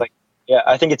cool, man. Like,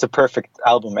 I think it's a perfect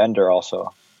album ender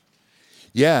also.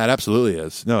 Yeah, it absolutely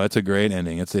is. No, it's a great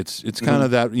ending. It's kind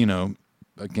of that,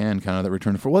 again, kind of that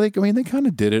return to. Well, they kind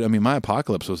of did it. I mean, My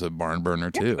Apocalypse was a barn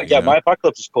burner too. Yeah, My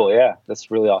Apocalypse is cool. Yeah,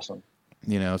 that's really awesome.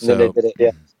 So they did it.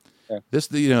 Yeah.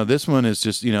 This one is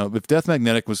just, if Death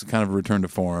Magnetic was kind of a return to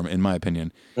form, in my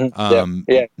opinion,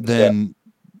 then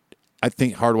I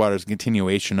think Hardwired is a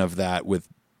continuation of that with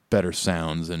better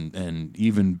sounds and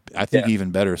even I think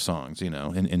even better songs,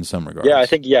 in some regards. Yeah, I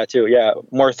think too. Yeah,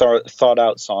 more thought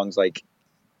out songs like.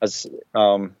 As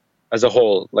a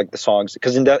whole, like the songs,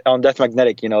 because on Death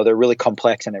Magnetic, they're really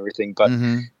complex and everything, but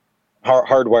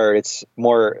Hardwired, it's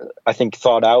more, I think,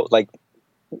 thought out, like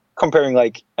comparing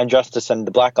like Injustice and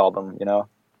the Black Album,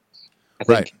 I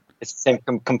think it's the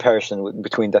same comparison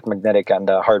between Death Magnetic and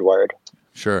Hardwired.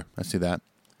 Sure, I see that.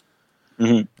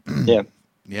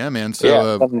 Yeah, man.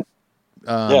 So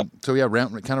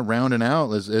kind of rounding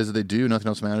out as they do. Nothing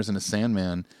Else Matters in a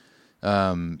Sandman.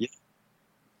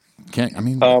 Can't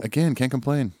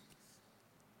complain.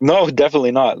 No,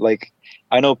 definitely not. Like,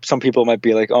 I know some people might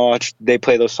be like, oh, they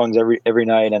play those songs every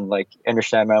night and like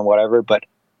Understand Man, whatever, but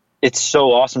it's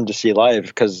so awesome to see live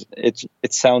because it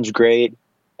sounds great.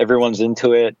 Everyone's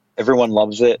into it. Everyone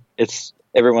loves it.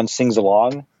 Everyone sings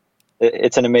along.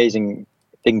 It's an amazing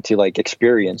thing to like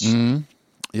experience. Mm-hmm.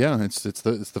 Yeah, it's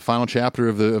the final chapter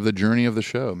of the journey of the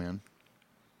show, man.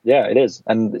 Yeah, it is.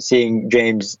 And seeing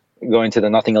James going to the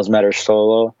Nothing Else Matters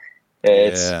solo,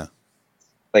 it's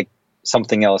like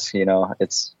something else,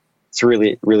 it's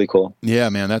really, really cool. Yeah,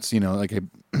 man. That's, like I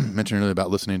mentioned earlier about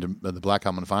listening to the Black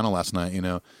Album Final last night,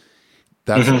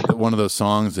 that's one of those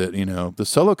songs that, the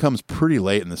solo comes pretty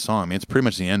late in the song. I mean, it's pretty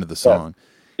much the end of the song.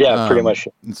 Yeah, pretty much.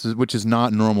 Which is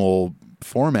not normal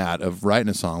format of writing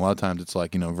a song. A lot of times it's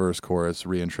like, verse, chorus,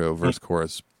 reintro, verse,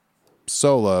 chorus,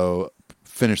 solo,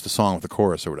 finish the song with the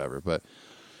chorus or whatever. But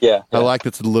Yeah, I like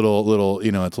that's a little,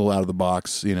 you know, it's a little out of the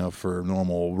box, you know, for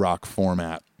normal rock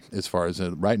format as far as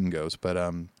writing goes. But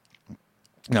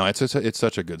no, it's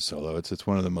such a good solo. It's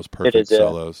one of the most perfect is, yeah.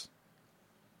 solos.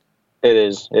 It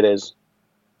is,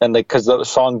 and like because the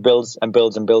song builds and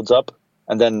builds and builds up,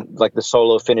 and then like the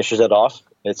solo finishes it off.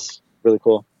 It's really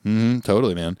cool.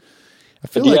 Totally, man. I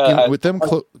feel But, like yeah, you know, with them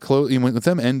with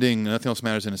them ending, Nothing Else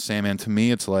Matters in a Sandman. To me,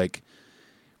 it's like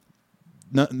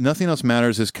Nothing Else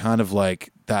Matters is kind of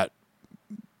like that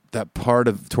part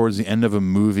of towards the end of a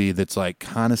movie that's like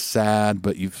kind of sad,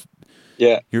 but you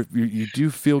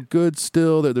do feel good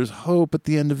still. That there's hope at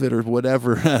the end of it or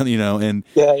whatever, you know. And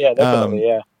yeah, definitely,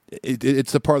 yeah.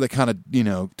 It's the part that kind of, you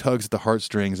know, tugs at the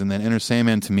heartstrings, and then Enter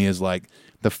Sandman to me is like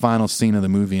the final scene of the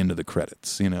movie into the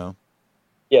credits, you know.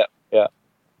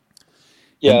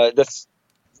 Yeah, that's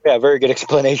a very good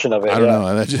explanation of it. I don't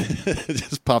know, that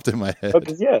just popped in my head.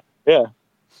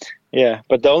 Yeah.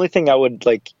 But the only thing I would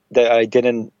like that I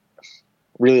didn't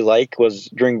really like was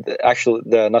during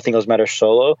the Nothing Else Matters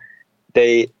solo,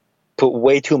 they put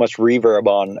way too much reverb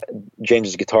on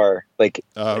James's guitar. Like,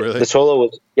 really? The solo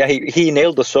was, he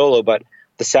nailed the solo, but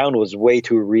the sound was way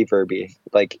too reverby.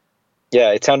 Like,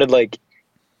 yeah, it sounded like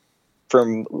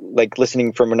from like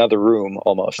listening from another room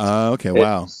almost. Okay,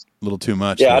 wow, a little too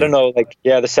much. Yeah, there. I don't know. Like,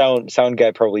 yeah, the sound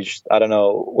guy probably just, I don't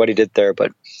know what he did there,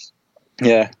 but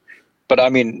yeah. But I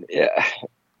mean, yeah,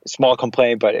 small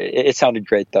complaint, but it sounded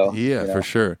great though. Yeah, you know? for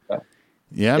sure.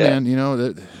 Yeah, man. You know,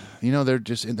 they're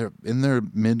just in their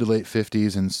mid to late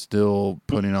 50s and still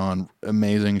putting on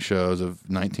amazing shows of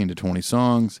 19 to 20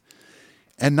 songs.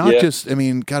 And not just, I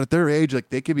mean, God, at their age,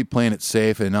 like they could be playing it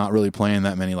safe and not really playing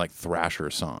that many like thrasher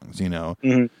songs, you know.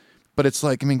 Mm-hmm. But it's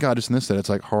like, I mean, God, just in this set, it's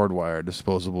like Hardwired,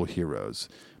 Disposable Heroes,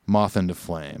 Moth into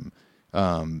Flame,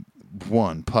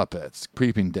 One, Puppets,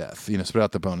 Creeping Death, you know, Spit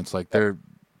Out the Bone. It's like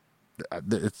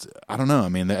it's, I don't know. I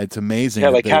mean, it's amazing. Yeah,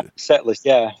 like half the set list.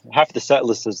 Yeah, half the set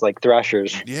list is like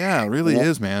thrashers. Yeah, it really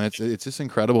is, man. It's just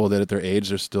incredible that at their age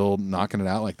they're still knocking it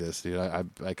out like this, dude.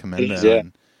 I commend them. Yeah.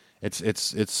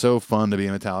 It's so fun to be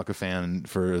a Metallica fan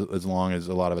for as long as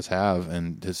a lot of us have,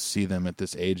 and to see them at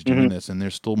this age doing this, and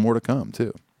there's still more to come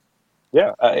too.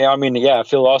 Yeah, I mean, yeah, I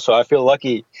feel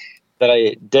lucky that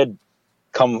I did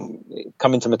come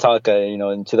into Metallica, you know,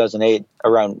 in 2008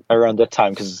 around that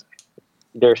time, because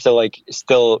they're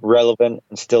still relevant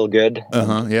and still good.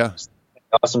 Yeah.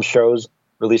 Awesome shows,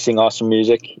 releasing awesome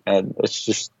music, and it's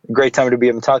just a great time to be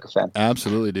a Metallica fan.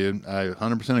 Absolutely, dude. I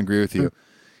 100% agree with you.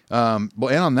 Well,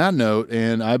 and on that note,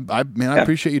 and I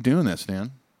appreciate you doing this,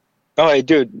 Dan. Oh, hey,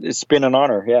 dude, it's been an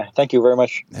honor. Yeah, thank you very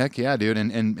much. Heck yeah, dude.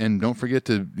 And don't forget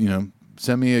to, you know,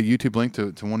 send me a YouTube link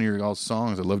to one of your guys'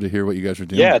 songs. I'd love to hear what you guys are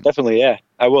doing. Yeah, definitely. Yeah,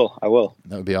 I will.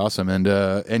 That would be awesome. And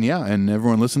yeah, and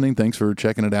everyone listening, thanks for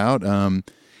checking it out.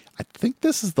 I think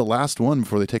this is the last one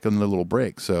before they take another little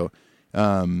break. So,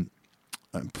 I'm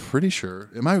pretty sure.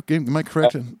 Am I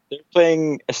correct? They're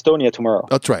playing Estonia tomorrow.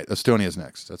 That's right. Estonia's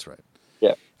next. That's right.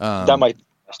 Yeah, that might be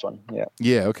the last one. Yeah.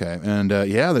 Yeah. Okay. And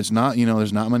there's not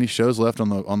many shows left on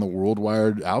the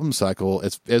worldwide album cycle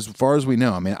as far as we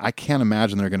know. I mean, I can't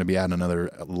imagine they're going to be adding another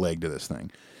leg to this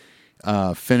thing.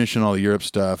 Finishing all the Europe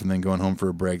stuff and then going home for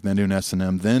a break, then doing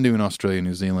S&M, then doing Australia,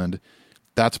 New Zealand.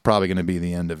 That's probably going to be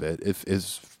the end of it,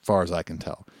 as far as I can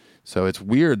tell. So it's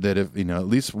weird that if, you know, at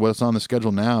least what's on the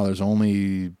schedule now, there's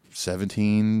only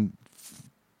 17,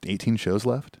 18 shows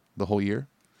left the whole year.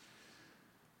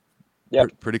 Yeah.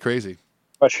 Pretty crazy.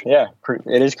 Yeah,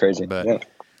 it is crazy. But, yeah.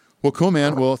 Well, cool,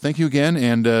 man. Well, thank you again,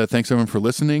 and thanks everyone for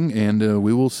listening, and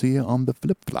we will see you on the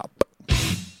flip-flop.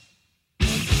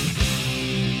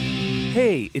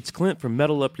 Hey, it's Clint from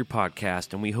Metal Up Your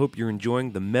Podcast, and we hope you're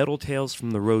enjoying the Metal Tales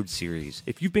from the Road series.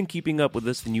 If you've been keeping up with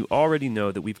us, then you already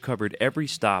know that we've covered every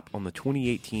stop on the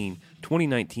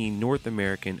 2018-2019 North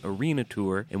American Arena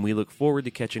Tour, and we look forward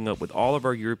to catching up with all of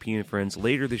our European friends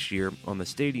later this year on the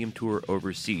Stadium Tour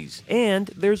overseas. And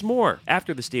there's more!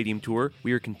 After the Stadium Tour,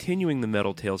 we are continuing the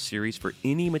Metal Tales series for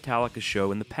any Metallica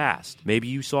show in the past. Maybe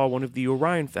you saw one of the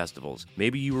Orion festivals.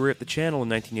 Maybe you were at the Channel in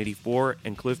 1984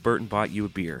 and Cliff Burton bought you a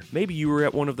beer. Maybe you were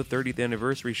at one of the 30th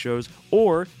anniversary shows,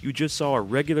 or you just saw a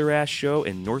regular-ass show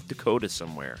in North Dakota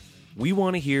somewhere. We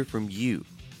want to hear from you.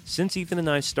 Since Ethan and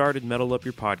I started Metal Up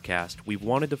Your Podcast, we've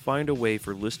wanted to find a way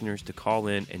for listeners to call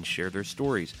in and share their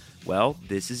stories. Well,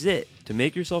 this is it. To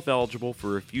make yourself eligible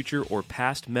for a future or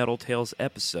past Metal Tales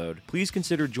episode, please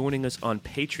consider joining us on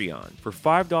Patreon. For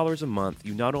 $5 a month,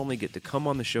 you not only get to come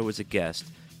on the show as a guest,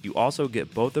 you also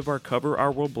get both of our Cover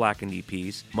Our World Blackened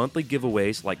EPs, monthly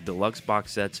giveaways like deluxe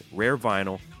box sets, rare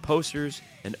vinyl, posters,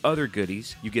 and other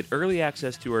goodies. You get early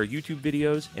access to our YouTube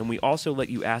videos, and we also let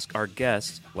you ask our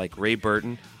guests like Ray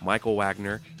Burton, Michael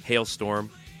Wagner,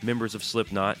 Hailstorm, members of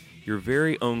Slipknot, your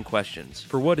very own questions.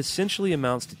 For what essentially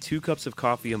amounts to 2 cups of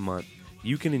coffee a month,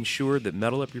 you can ensure that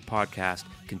Metal Up Your Podcast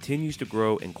continues to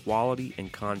grow in quality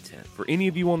and content. For any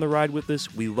of you on the ride with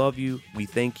us, we love you, we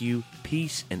thank you,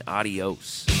 peace and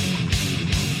adios.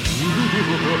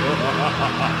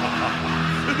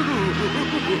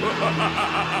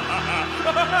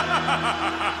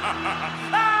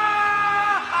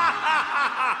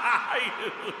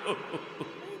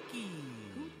 Mikey.